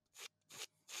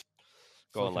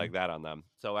going like that on them.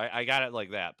 So I got it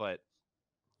like that. But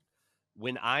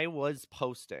when I was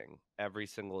posting every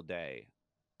single day,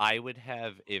 I would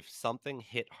have, if something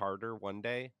hit harder one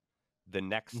day, the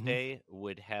next day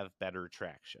would have better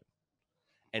traction.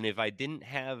 And if I didn't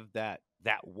have that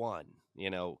one,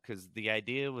 because the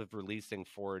idea of releasing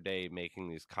 4 a day, making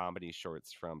these comedy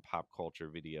shorts from pop culture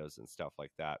videos and stuff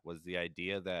like that, was the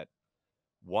idea that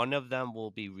one of them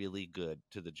will be really good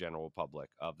to the general public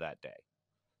of that day.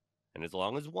 And as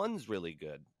long as one's really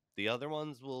good, the other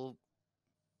ones will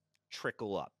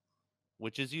trickle up,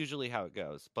 which is usually how it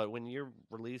goes. But when you're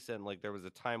releasing, like, there was a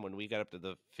time when we got up to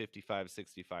the 55,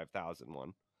 65,000 one.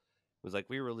 It was like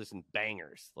we were releasing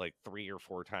bangers like 3 or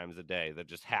 4 times a day that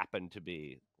just happened to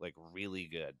be like really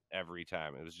good every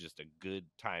time. It was just a good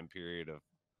time period of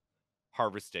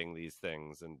harvesting these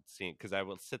things and seeing, because I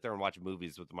will sit there and watch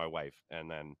movies with my wife, and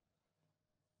then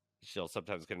she'll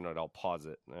sometimes get annoyed. I'll pause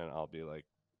it and I'll be like,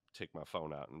 take my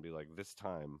phone out and be like, this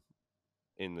time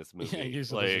in this movie, and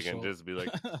just be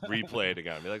like, replay it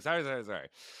again. Be like, sorry.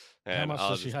 And how much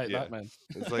does she hate that, man?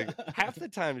 It's like half the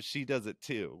time she does it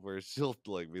too, where she'll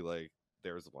like be like,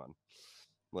 there's one,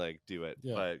 like, do it.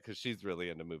 Yeah. But because she's really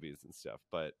into movies and stuff.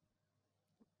 But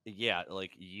yeah,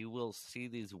 like, you will see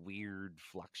these weird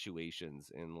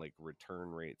fluctuations in like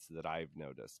return rates that I've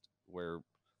noticed, where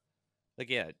like,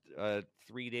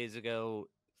 3 days ago,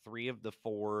 3 of the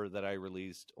 4 that I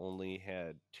released only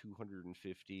had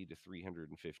 250 to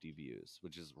 350 views,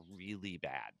 which is really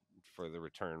bad for the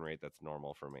return rate that's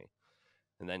normal for me.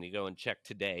 And then you go and check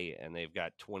today, and they've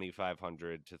got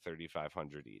 2,500 to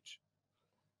 3,500 each.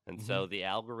 And so the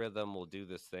algorithm will do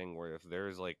this thing where if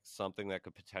there's like something that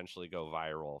could potentially go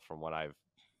viral from what I've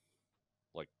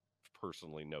like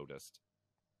personally noticed,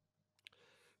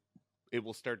 it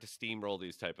will start to steamroll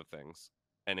these type of things,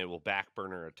 and it will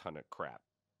backburner a ton of crap.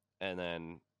 And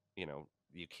then,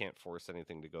 you can't force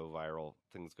anything to go viral.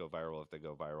 Things go viral if they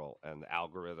go viral, and the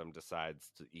algorithm decides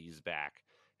to ease back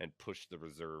and push the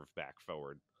reserve back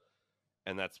forward.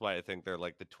 And that's why I think they're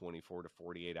like the 24 to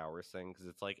 48 hours thing, because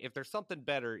it's like if there's something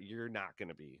better, you're not going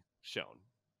to be shown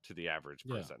to the average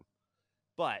person.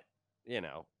 But,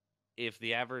 if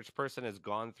the average person has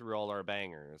gone through all our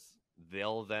bangers,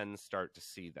 they'll then start to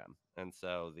see them. And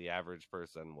so the average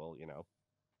person will,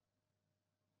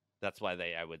 that's why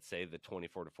I would say the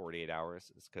 24 to 48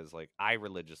 hours is because like I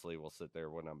religiously will sit there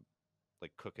when I'm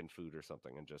like cooking food or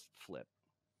something and just flip.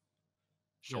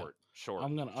 Short.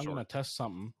 I'm gonna test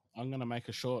something. I'm gonna make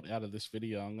a short out of this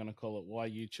video. I'm gonna call it "Why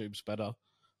YouTube's Better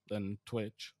Than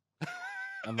Twitch,"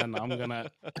 and then I'm gonna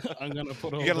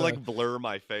put all. You gotta like blur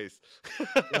my face.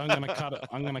 I'm gonna cut it.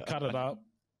 I'm gonna cut it up,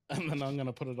 and then I'm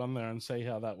gonna put it on there and see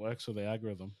how that works with the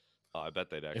algorithm. Oh, I bet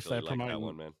they'd actually like that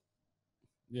one, man.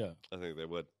 Yeah, I think they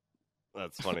would.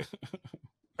 That's funny.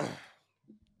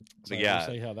 So yeah,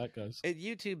 we'll see how that goes.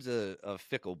 YouTube's a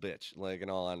fickle bitch. Like, in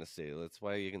all honesty, that's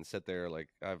why you can sit there. Like,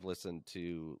 I've listened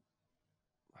to,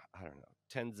 I don't know,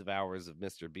 tens of hours of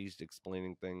Mr. Beast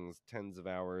explaining things, tens of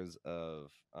hours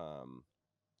of what are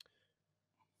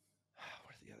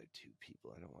the other 2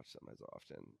 people? I don't watch them as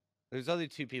often. There's other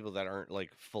 2 people that aren't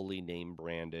like fully name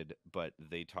branded, but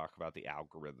they talk about the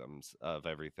algorithms of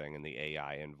everything and the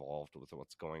AI involved with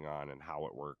what's going on and how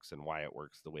it works and why it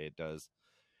works the way it does,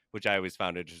 which I always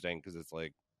found interesting because it's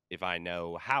like, if I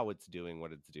know how it's doing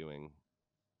what it's doing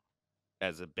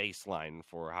as a baseline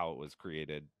for how it was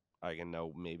created, I can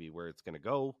know maybe where it's going to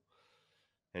go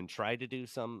and try to do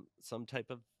some type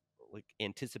of like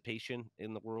anticipation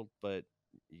in the world. But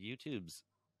YouTube's,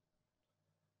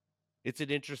 it's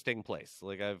an interesting place.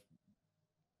 Like I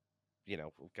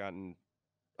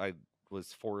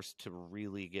was forced to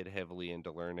really get heavily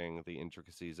into learning the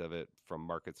intricacies of it from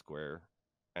Market Square.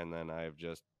 And then I've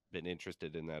just been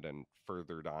interested in that and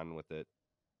furthered on with it.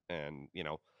 And,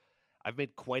 I've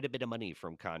made quite a bit of money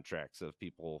from contracts of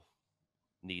people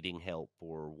needing help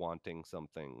or wanting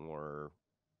something or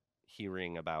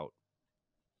hearing about.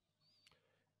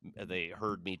 They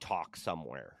heard me talk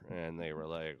somewhere and they were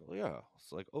like, well, yeah,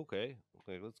 it's like, okay,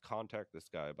 let's contact this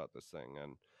guy about this thing.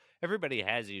 And everybody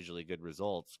has usually good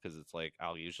results because it's like,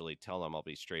 I'll usually tell them, I'll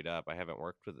be straight up. I haven't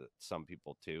worked with some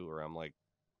people too, or I'm like,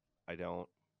 I don't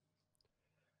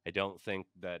think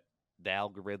that the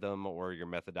algorithm or your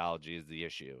methodology is the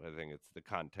issue. I think it's the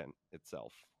content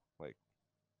itself. Like,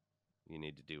 you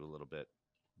need to do a little bit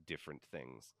different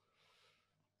things.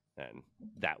 And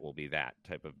that will be that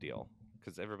type of deal.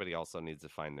 Because everybody also needs to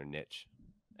find their niche.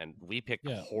 And we picked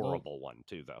a horrible one,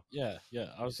 too, though. Yeah.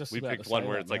 I was just we about picked to one say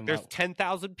where that, it's like, man, there's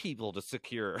 10,000 people to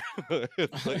secure.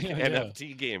 It's like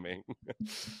NFT gaming.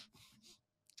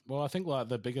 Well, I think like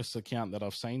the biggest account that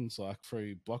I've seen is like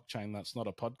through blockchain that's not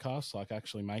a podcast, like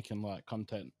actually making like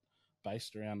content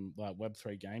based around like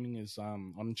Web3 gaming is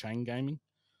on-chain gaming.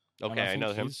 Okay, I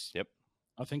know him. Yep.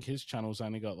 I think his channel's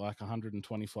only got like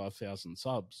 125,000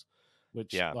 subs,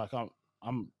 which like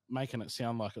I'm making it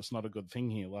sound like it's not a good thing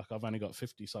here. Like I've only got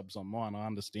 50 subs on mine. I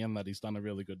understand that he's done a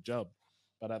really good job.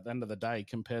 But at the end of the day,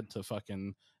 compared to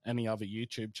fucking any other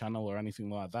YouTube channel or anything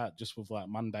like that, just with like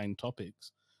mundane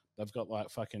topics, they've got like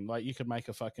fucking, like you could make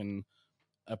a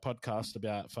podcast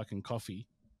about fucking coffee.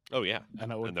 Oh yeah.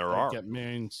 And it would get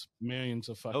millions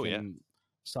of fucking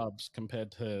subs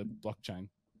compared to blockchain.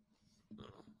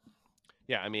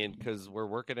 Yeah, I mean, because we're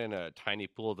working in a tiny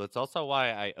pool. That's also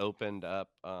why I opened up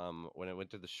when I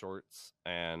went to the shorts.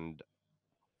 And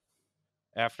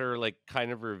after like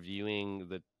kind of reviewing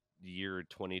the year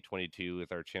 2022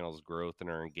 with our channel's growth and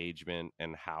our engagement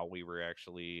and how we were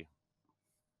actually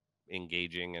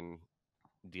engaging and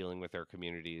dealing with our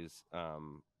communities,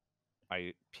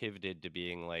 I pivoted to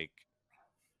being like,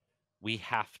 we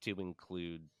have to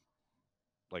include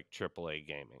like AAA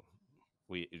gaming.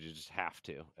 We just have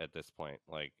to at this point.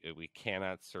 Like, we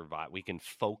cannot survive. We can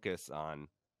focus on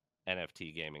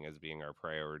NFT gaming as being our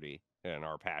priority and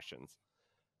our passions,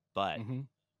 but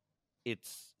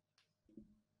it's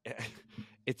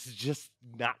just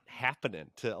not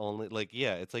happening to only like,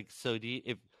 it's like, so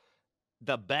if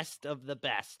the best of the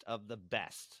best of the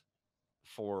best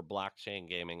for blockchain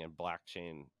gaming and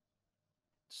blockchain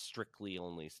strictly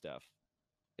only stuff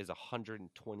is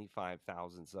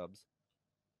 125,000 subs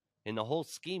in the whole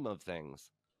scheme of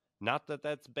things. Not that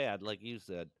that's bad, like you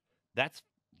said. That's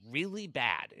really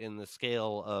bad in the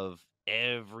scale of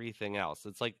everything else.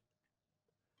 It's like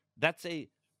that's a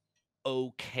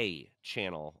okay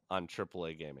channel on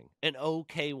AAA gaming, an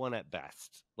okay one at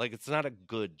best. Like it's not a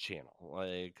good channel,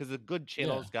 like because a good Yeah.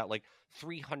 channel's got like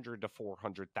 300 to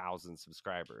 400,000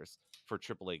 subscribers for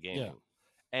AAA Yeah. gaming,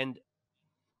 and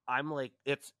I'm like,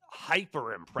 it's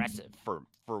hyper impressive for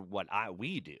what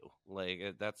we do.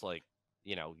 Like that's like,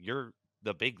 you're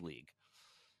the big league.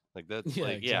 Like that's Yeah.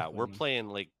 like, yeah, Exactly, we're man. playing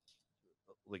like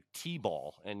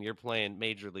T-ball and you're playing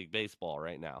Major League Baseball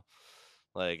right now.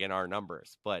 Like in our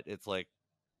numbers, but it's like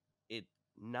it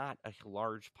not a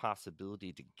large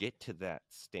possibility to get to that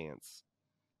stance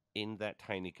in that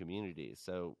tiny community.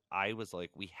 So I was like,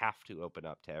 we have to open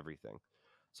up to everything.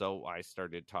 So I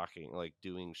started talking, like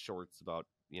doing shorts about,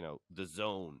 the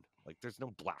zone. Like there's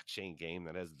no blockchain game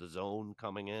that has the zone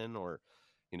coming in or,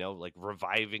 like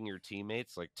reviving your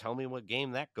teammates. Like tell me what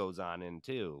game that goes on in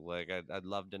too. Like I'd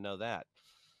love to know that.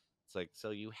 It's like, so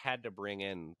you had to bring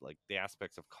in like the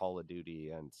aspects of Call of Duty.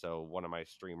 And so one of my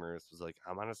streamers was like,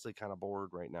 I'm honestly kind of bored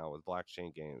right now with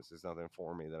blockchain games. There's nothing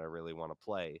for me that I really want to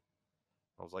play.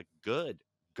 I was like, good,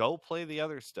 go play the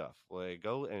other stuff. Like,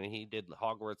 go. And he did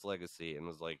Hogwarts Legacy and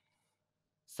was like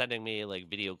sending me like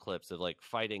video clips of like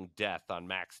fighting death on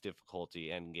max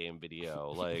difficulty end game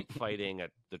video, like fighting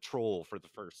the troll for the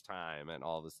first time and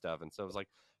all this stuff. And so I was like,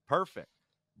 perfect,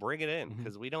 bring it in Hmm.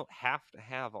 because we don't have to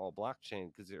have all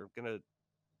blockchain because you're gonna.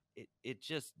 It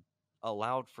just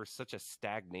allowed for such a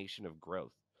stagnation of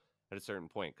growth at a certain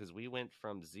point because we went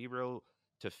from 0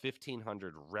 to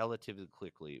 1,500 relatively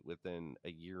quickly within a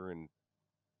year and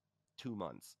 2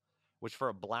 months, which for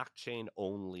a blockchain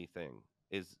only thing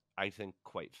is, I think,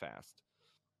 quite fast.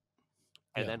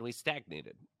 And Yeah. then we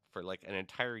stagnated for like an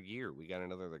entire year. We got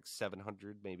another like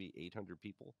 700, maybe 800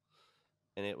 people.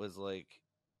 And it was like,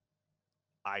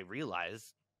 I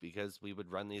realized because we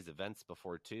would run these events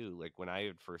before too. Like when I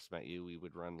had first met you, we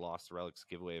would run Lost Relics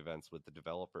giveaway events with the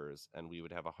developers, and we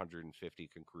would have 150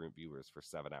 concurrent viewers for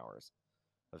 7 hours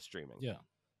of streaming. Yeah.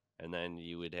 And then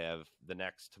you would have the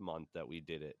next month that we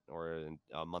did it, or in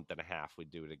a month and a half, we'd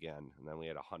do it again. And then we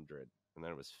had 100, and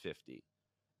then it was 50.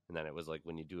 And then it was like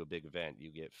when you do a big event,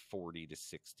 you get 40 to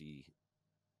 60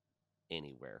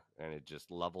 anywhere. And it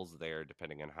just levels there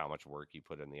depending on how much work you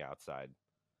put in the outside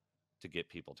to get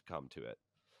people to come to it.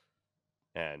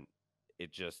 And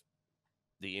it just,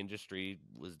 the industry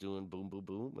was doing boom, boom,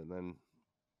 boom. And then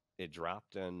it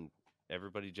dropped and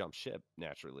everybody jumped ship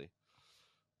naturally.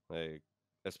 Like,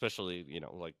 especially,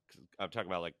 like I'm talking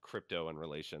about like crypto in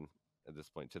relation at this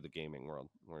point to the gaming world,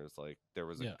 where it's like there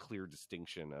was a Yeah. clear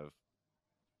distinction of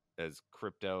as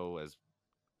crypto as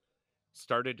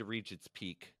started to reach its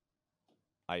peak,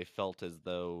 I felt as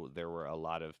though there were a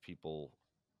lot of people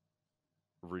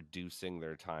reducing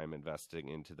their time investing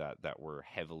into that were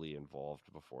heavily involved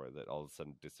before that all of a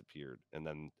sudden disappeared, and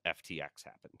then FTX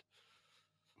happened,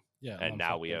 Yeah. And and then now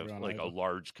fucked we have everyone like a over.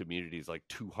 large communities like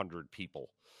 200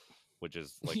 people, which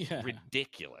is like Yeah.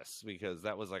 ridiculous because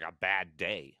that was like a bad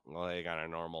day, like on a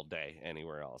normal day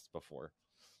anywhere else before.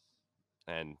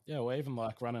 And Yeah. We're even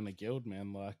like running a guild,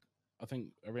 man. Like, I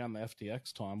think around the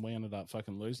FTX time, we ended up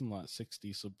fucking losing like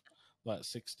 60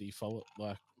 follow,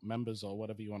 like members or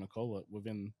whatever you want to call it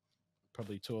within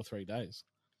probably 2 or 3 days.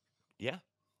 yeah,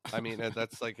 I mean,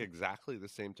 that's like exactly the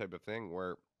same type of thing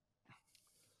where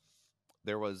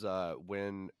there was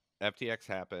when FTX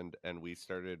happened and we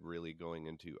started really going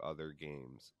into other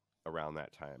games around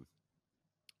that time.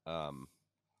 Um,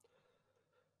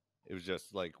 it was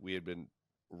just like we had been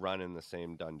running the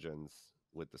same dungeons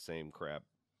with the same crap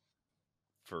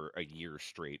for a year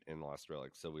straight in Lost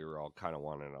Relics, so we were all kind of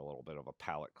wanting a little bit of a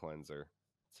palate cleanser,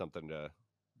 something to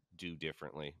do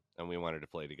differently, and we wanted to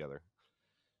play together.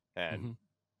 And Hmm.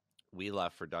 we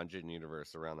left for Dungeon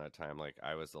Universe around that time. Like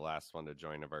I was the last one to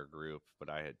join of our group, but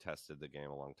I had tested the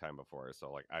game a long time before,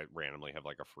 so like I randomly have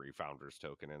like a free founders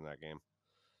token in that game.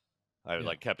 I Yeah.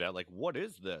 like kept out like, what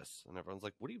is this? And everyone's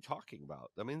like, what are you talking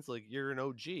about? That means like you're an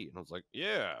OG. And I was like,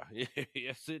 yeah,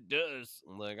 yes, it does.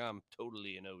 I'm like, I'm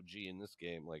totally an OG in this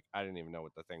game. Like I didn't even know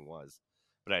what the thing was,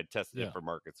 but I had tested it Yeah. for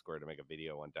Market Square to make a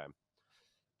video one time.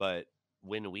 But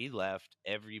when we left,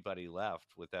 everybody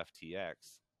left with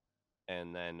FTX,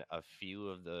 and then a few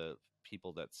of the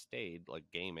people that stayed, like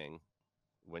gaming,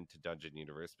 went to Dungeon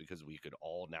Universe because we could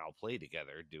all now play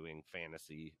together doing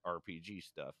fantasy RPG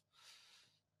stuff.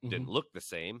 Hmm. Didn't look the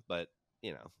same, but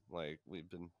like we've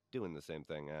been doing the same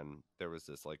thing. And there was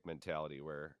this like mentality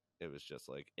where It was just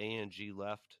like ANG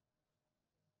left.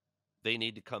 They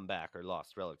need to come back or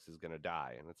Lost Relics is going to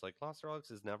die. And it's like Lost Relics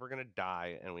is never going to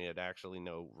die. And we had actually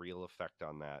no real effect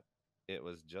on that. It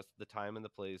was just the time and the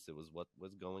place. It was what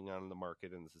was going on in the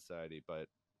market and the society. But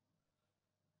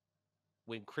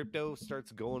when crypto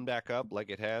starts going back up like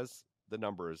it has, the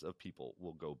numbers of people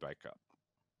will go back up.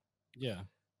 Yeah.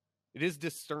 It is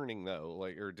discerning though,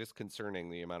 or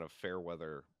disconcerting the amount of fair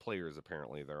weather players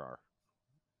apparently there are.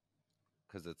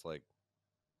 Because it's like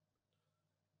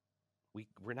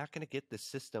we're not going to get the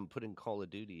system put in Call of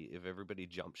Duty if everybody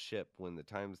jumps ship when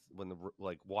the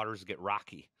waters get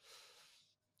rocky.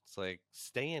 It's like,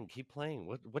 stay in, keep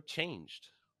playing. What changed?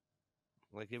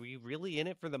 Like, are you really in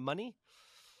it for the money?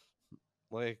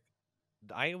 Like,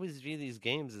 I always view these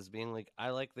games as being like, I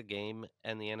like the game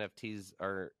and the NFTs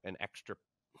are an extra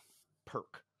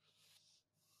perk.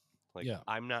 Like, yeah.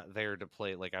 I'm not there to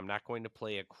play. Like, I'm not going to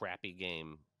play a crappy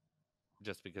game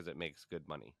just because it makes good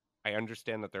money. I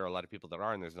understand that there are a lot of people that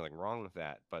are, and there's nothing wrong with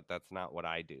that, but that's not what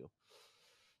I do.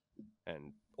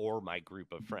 Or my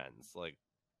group of friends, like,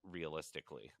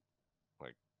 realistically.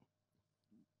 Like,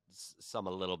 some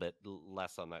a little bit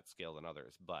less on that scale than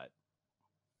others, but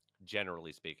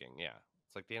generally speaking, yeah.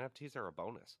 It's like the NFTs are a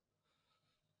bonus.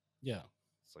 Yeah.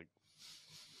 It's like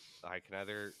I can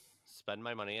either spend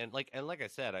my money and like I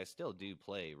said, I still do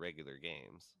play regular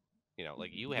games. You know,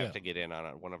 like you have to get in on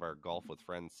one of our Golf with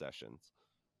Friends sessions.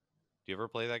 Do you ever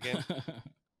play that game?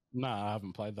 No, I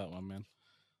haven't played that one, man.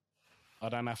 I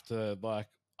don't have to like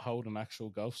hold an actual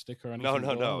golf stick or anything.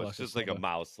 No. Like, it's just like a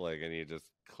mouse, like, and you just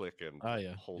click and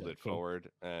hold it forward,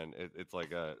 and it's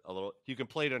like a little. You can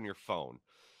play it on your phone,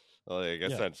 like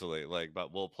essentially, like.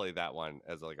 But we'll play that one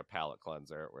as like a palate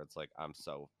cleanser, where it's like I'm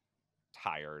so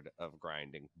tired of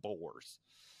grinding boars.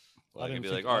 Like, I'd be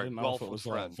like, all right, Golf with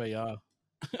Friends. Like VR.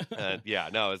 Yeah,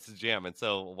 no, it's a jam. And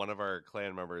so one of our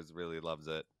clan members really loves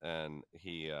it, and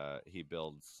he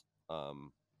builds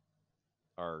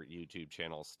our YouTube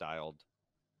channel styled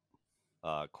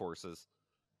courses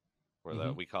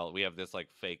where we have this like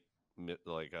fake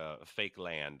fake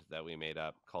land that we made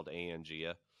up called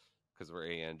Angia because we're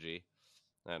ANG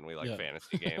and we like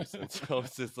fantasy games, and so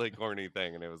it's this like corny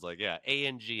thing, and it was like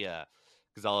Angia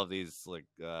because all of these like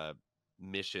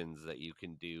missions that you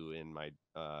can do in my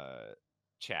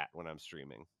chat when I'm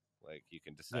streaming, like you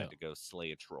can decide to go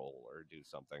slay a troll or do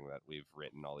something that we've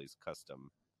written all these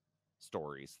custom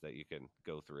stories that you can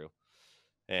go through,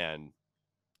 and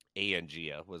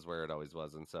Angia was where it always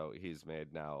was. And so he's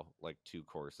made now like 2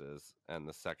 courses, and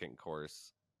the second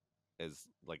course is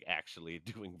like actually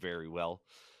doing very well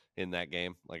in that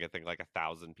game. Like I think like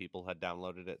 1,000 people had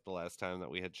downloaded it the last time that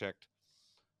we had checked.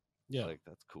 Yeah, like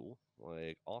that's cool.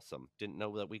 Like awesome. Didn't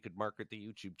know that we could market the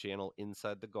YouTube channel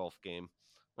inside the golf game.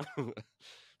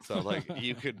 So like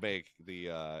you could make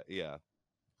the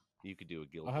you could do a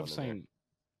guild.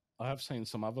 I have seen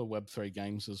some other Web3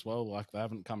 games as well. Like they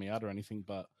haven't come out or anything,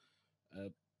 but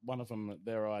one of them,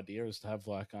 their idea is to have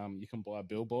like you can buy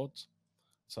billboards.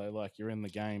 So like you're in the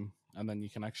game and then you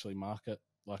can actually market,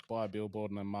 like buy a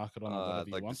billboard and then market on it whatever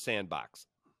you want. Like the Sandbox.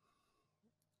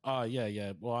 Oh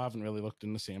yeah. Well, I haven't really looked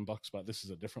in the Sandbox, but this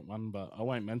is a different one. But I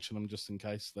won't mention them just in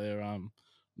case they're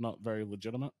not very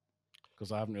legitimate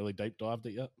because I haven't really deep dived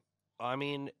it yet. I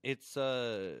mean, it's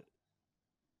a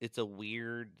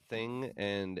weird thing,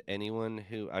 and anyone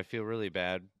who I feel really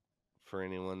bad for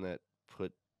anyone that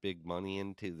put big money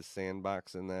into the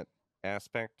Sandbox in that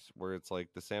aspect, where it's like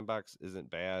the Sandbox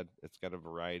isn't bad. It's got a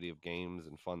variety of games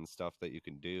and fun stuff that you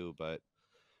can do, but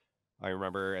I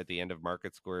remember at the end of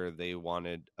Market Square, they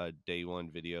wanted a day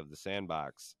one video of the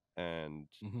Sandbox, and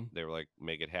they were like,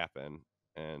 make it happen.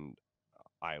 And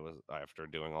I was, after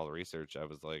doing all the research, I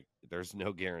was like, there's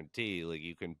no guarantee. Like,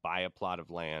 you can buy a plot of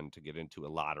land to get into a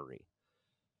lottery.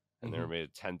 And there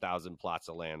made 10,000 plots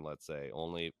of land, let's say.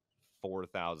 Only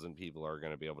 4,000 people are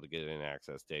going to be able to get in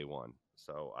access day one.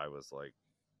 So I was like,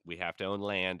 we have to own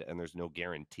land, and there's no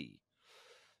guarantee.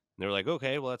 And they were like,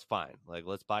 okay, well, that's fine. Like,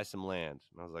 let's buy some land.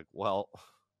 And I was like, well,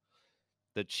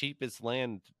 the cheapest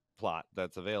land plot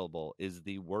that's available is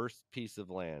the worst piece of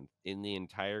land in the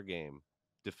entire game.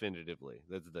 Definitively,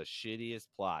 that's the shittiest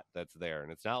plot that's there,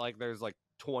 and it's not like there's like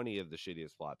 20 of the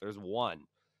shittiest plot. There's one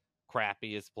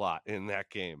crappiest plot in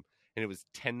that game, and it was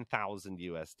 10,000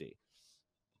 USD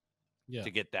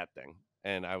to get that thing.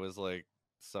 And I was like,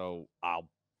 so I'll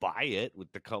buy it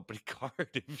with the company card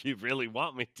if you really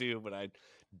want me to, but I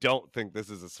don't think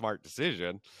this is a smart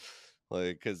decision,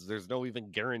 like, because there's no even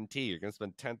guarantee you're gonna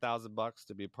spend $10,000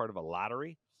 to be part of a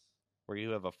lottery where you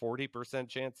have a 40%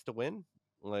 chance to win.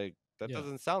 Like, that Yeah.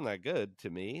 doesn't sound that good to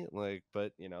me. Like,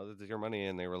 but this is your money.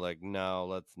 And they were like, no,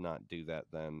 let's not do that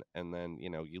then. And then,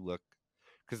 you look,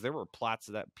 because there were plots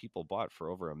that people bought for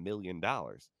over $1 million.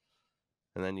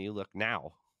 And then you look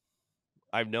now,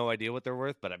 I have no idea what they're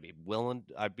worth, but I'd be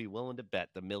willing to bet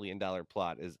the $1 million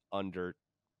plot is under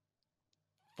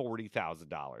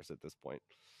 $40,000 at this point.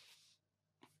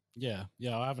 Yeah.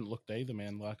 Yeah. I haven't looked either,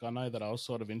 man. Like, I know that I was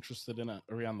sort of interested in it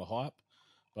around the hype,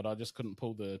 but I just couldn't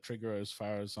pull the trigger as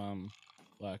far as,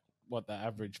 like what the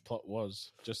average plot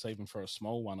was, just even for a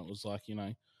small one. It was like,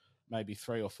 maybe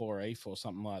 3 or 4 ETH or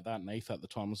something like that. And ETH at the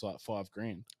time was like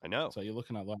 $5,000. I know, So you're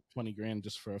looking at like 20 grand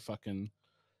just for a fucking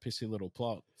pissy little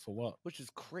plot for what? which is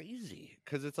crazy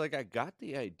because it's like I got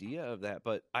the idea of that,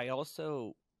 but I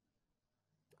also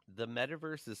the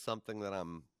metaverse is something that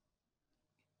I'm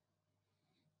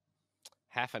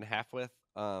half and half with.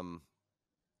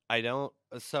 I don't.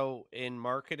 So in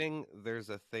marketing, there's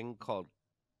a thing called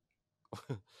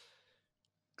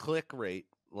click rate,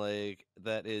 like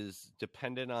that is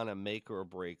dependent on a make or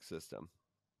break system,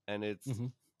 and Mm-hmm.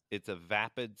 it's a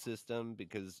vapid system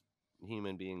because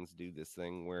human beings do this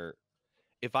thing where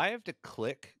if I have to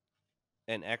click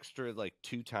an extra like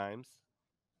 2 times,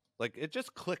 like it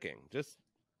just clicking, just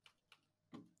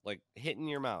like hitting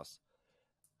your mouse,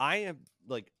 I am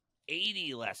like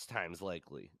 80 less times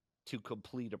likely to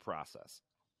complete a process.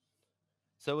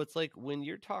 So it's like when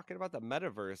you're talking about the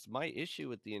metaverse, my issue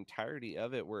with the entirety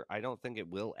of it, where I don't think it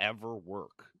will ever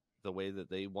work the way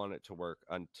that they want it to work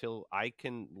until I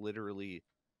can literally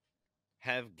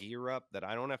have gear up that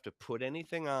I don't have to put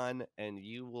anything on, and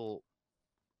you will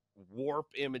warp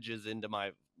images into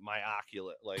my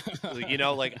Oculus, like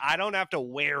like I don't have to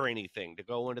wear anything to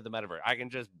go into the metaverse. I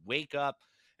can just wake up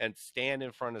and stand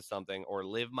in front of something or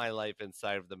live my life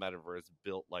inside of the metaverse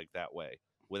built like that way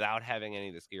without having any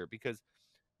of this gear, because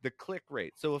the click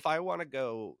rate. So if I want to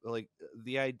go, like,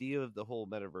 the idea of the whole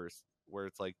metaverse where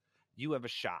it's like you have a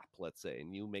shop, let's say,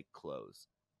 and you make clothes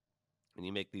and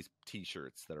you make these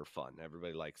t-shirts that are fun,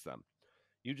 everybody likes them.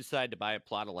 You decide to buy a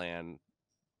plot of land.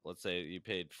 Let's say you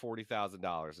paid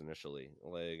 $40,000 initially,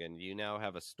 like, and you now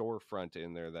have a storefront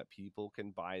in there that people can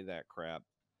buy that crap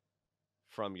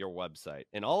from your website.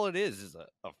 And all it is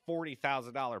a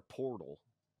 $40,000 portal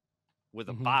with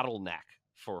a Mm-hmm. bottleneck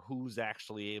for who's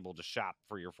actually able to shop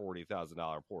for your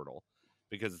 $40,000 portal,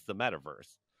 because it's the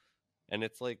metaverse. And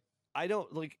it's like, I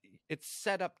don't like, it's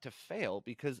set up to fail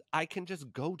because I can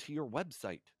just go to your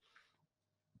website.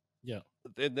 Yeah.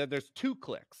 And then there's 2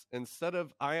 clicks instead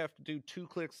of I have to do 2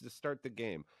 clicks to start the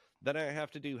game. Then I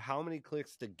have to do how many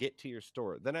clicks to get to your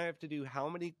store. Then I have to do how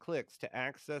many clicks to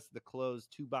access the clothes,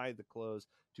 to buy the clothes,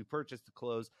 to purchase the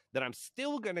clothes. Then I'm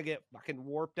still going to get fucking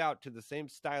warped out to the same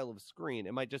style of screen.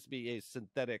 It might just be a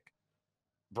synthetic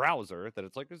browser that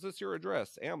it's like, is this your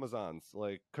address? Amazon's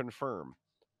like, confirm.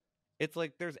 It's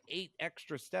like there's 8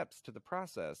 extra steps to the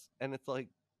process. And it's like,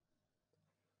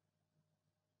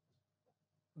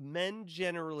 men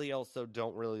generally also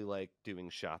don't really like doing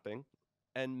shopping,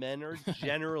 and men are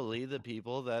generally the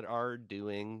people that are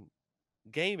doing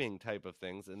gaming type of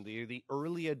things, and they're the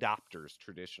early adopters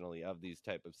traditionally of these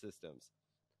type of systems.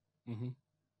 Mm-hmm.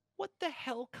 What the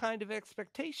hell kind of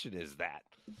expectation is that?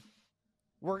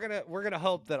 We're gonna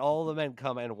hope that all the men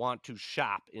come and want to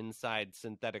shop inside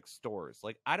synthetic stores.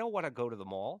 Like, I don't want to go to the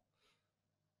mall.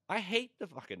 I hate the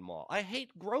fucking mall. I hate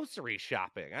grocery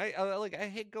shopping. I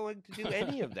hate going to do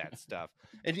any of that stuff.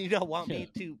 And you don't want Yeah. me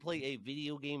to play a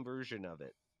video game version of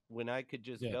it when I could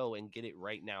just Yeah. go and get it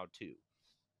right now too.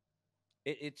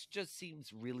 It just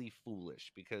seems really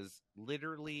foolish because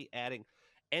literally adding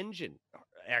Engine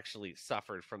actually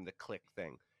suffered from the click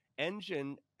thing.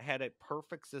 Engine had a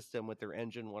perfect system with their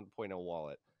Engine 1.0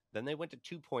 wallet. Then they went to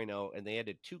 2.0 and they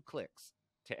added 2 clicks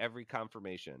to every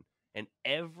confirmation. And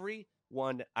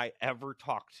everyone I ever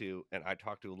talked to, and I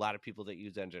talked to a lot of people that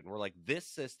use Engine, were like, this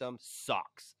system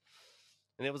sucks.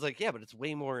 And it was like, yeah, but it's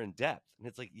way more in depth. And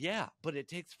it's like, yeah, but it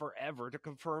takes forever to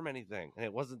confirm anything. And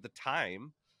it wasn't the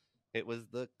time, it was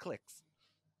the clicks.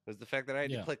 It was the fact that I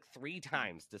had to Yeah. click 3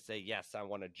 times to say, yes, I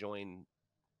want to join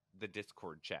the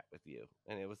Discord chat with you.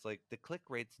 And it was like, the click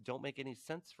rates don't make any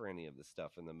sense for any of this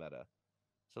stuff in the meta.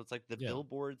 So it's like the Yeah.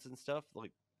 billboards and stuff,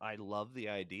 like, I love the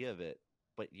idea of it,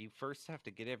 but you first have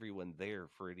to get everyone there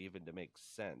for it even to make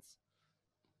sense.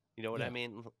 You know what I Yeah.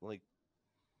 mean? Like,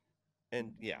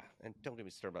 and yeah, and don't get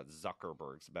me started about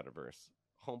Zuckerberg's metaverse.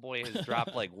 Homeboy has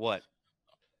dropped like what,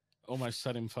 Almost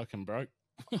set him fucking broke.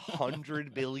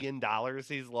 $100 billion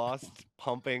he's lost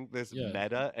pumping this Yeah.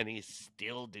 meta, and he's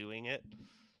still doing it.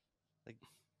 Like,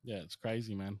 Yeah. It's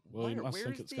crazy, man. Well, you must think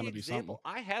where's it's the going to be something. example?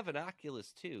 I have an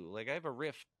Oculus too. Like, I have a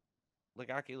Rift like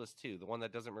Oculus 2, the one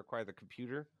that doesn't require the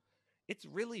computer, it's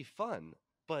really fun,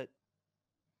 but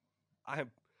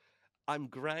I'm I'm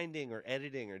grinding or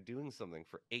editing or doing something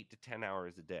for 8 to 10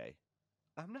 hours a day.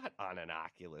 I'm not on an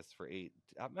Oculus for 8.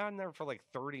 I'm on there for like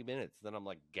 30 minutes, then I'm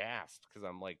like gassed cuz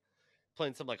I'm like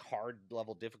playing some like hard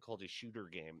level difficulty shooter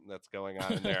game that's going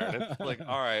on in there, and it's like,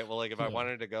 all right, well, like if I Yeah.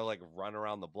 wanted to go like run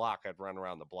around the block, I'd run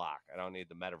around the block. I don't need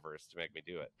the metaverse to make me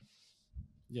do it.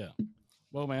 Yeah.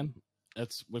 Well, man,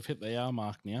 we've hit the hour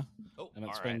mark now, Oh, and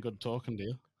it's all been right. good talking to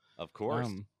you. Of course.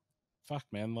 Fuck,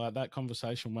 man, like that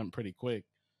conversation went pretty quick.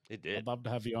 It did. I'd love to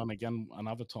have you on again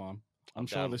another time. I'm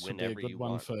sure down this would be a whenever good you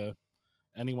one want. for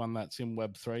anyone that's in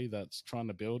Web3 that's trying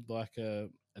to build like a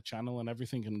channel and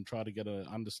everything and try to get an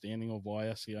understanding of why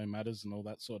SEO matters and all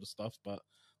that sort of stuff. But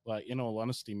like, in all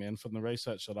honesty, man, from the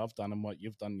research that I've done and what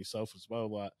you've done yourself as well,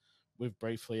 like we've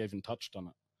briefly even touched on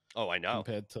it. Oh, I know.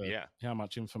 Compared to how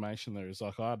much information there is.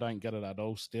 Like, I don't get it at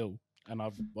all still. And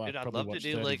I've like, Dude, I'd probably love to watched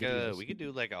do 30 like videos. we could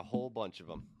do like a whole bunch of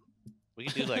them. We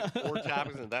could do like 4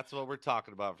 topics, and that's what we're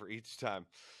talking about for each time.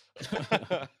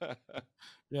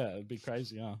 Yeah, it'd be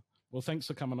crazy, huh? Well, thanks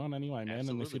for coming on anyway, man.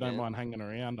 Absolutely, and if you don't man. mind hanging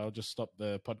around, I'll just stop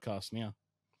the podcast now.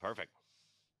 Perfect.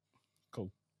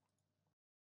 Cool.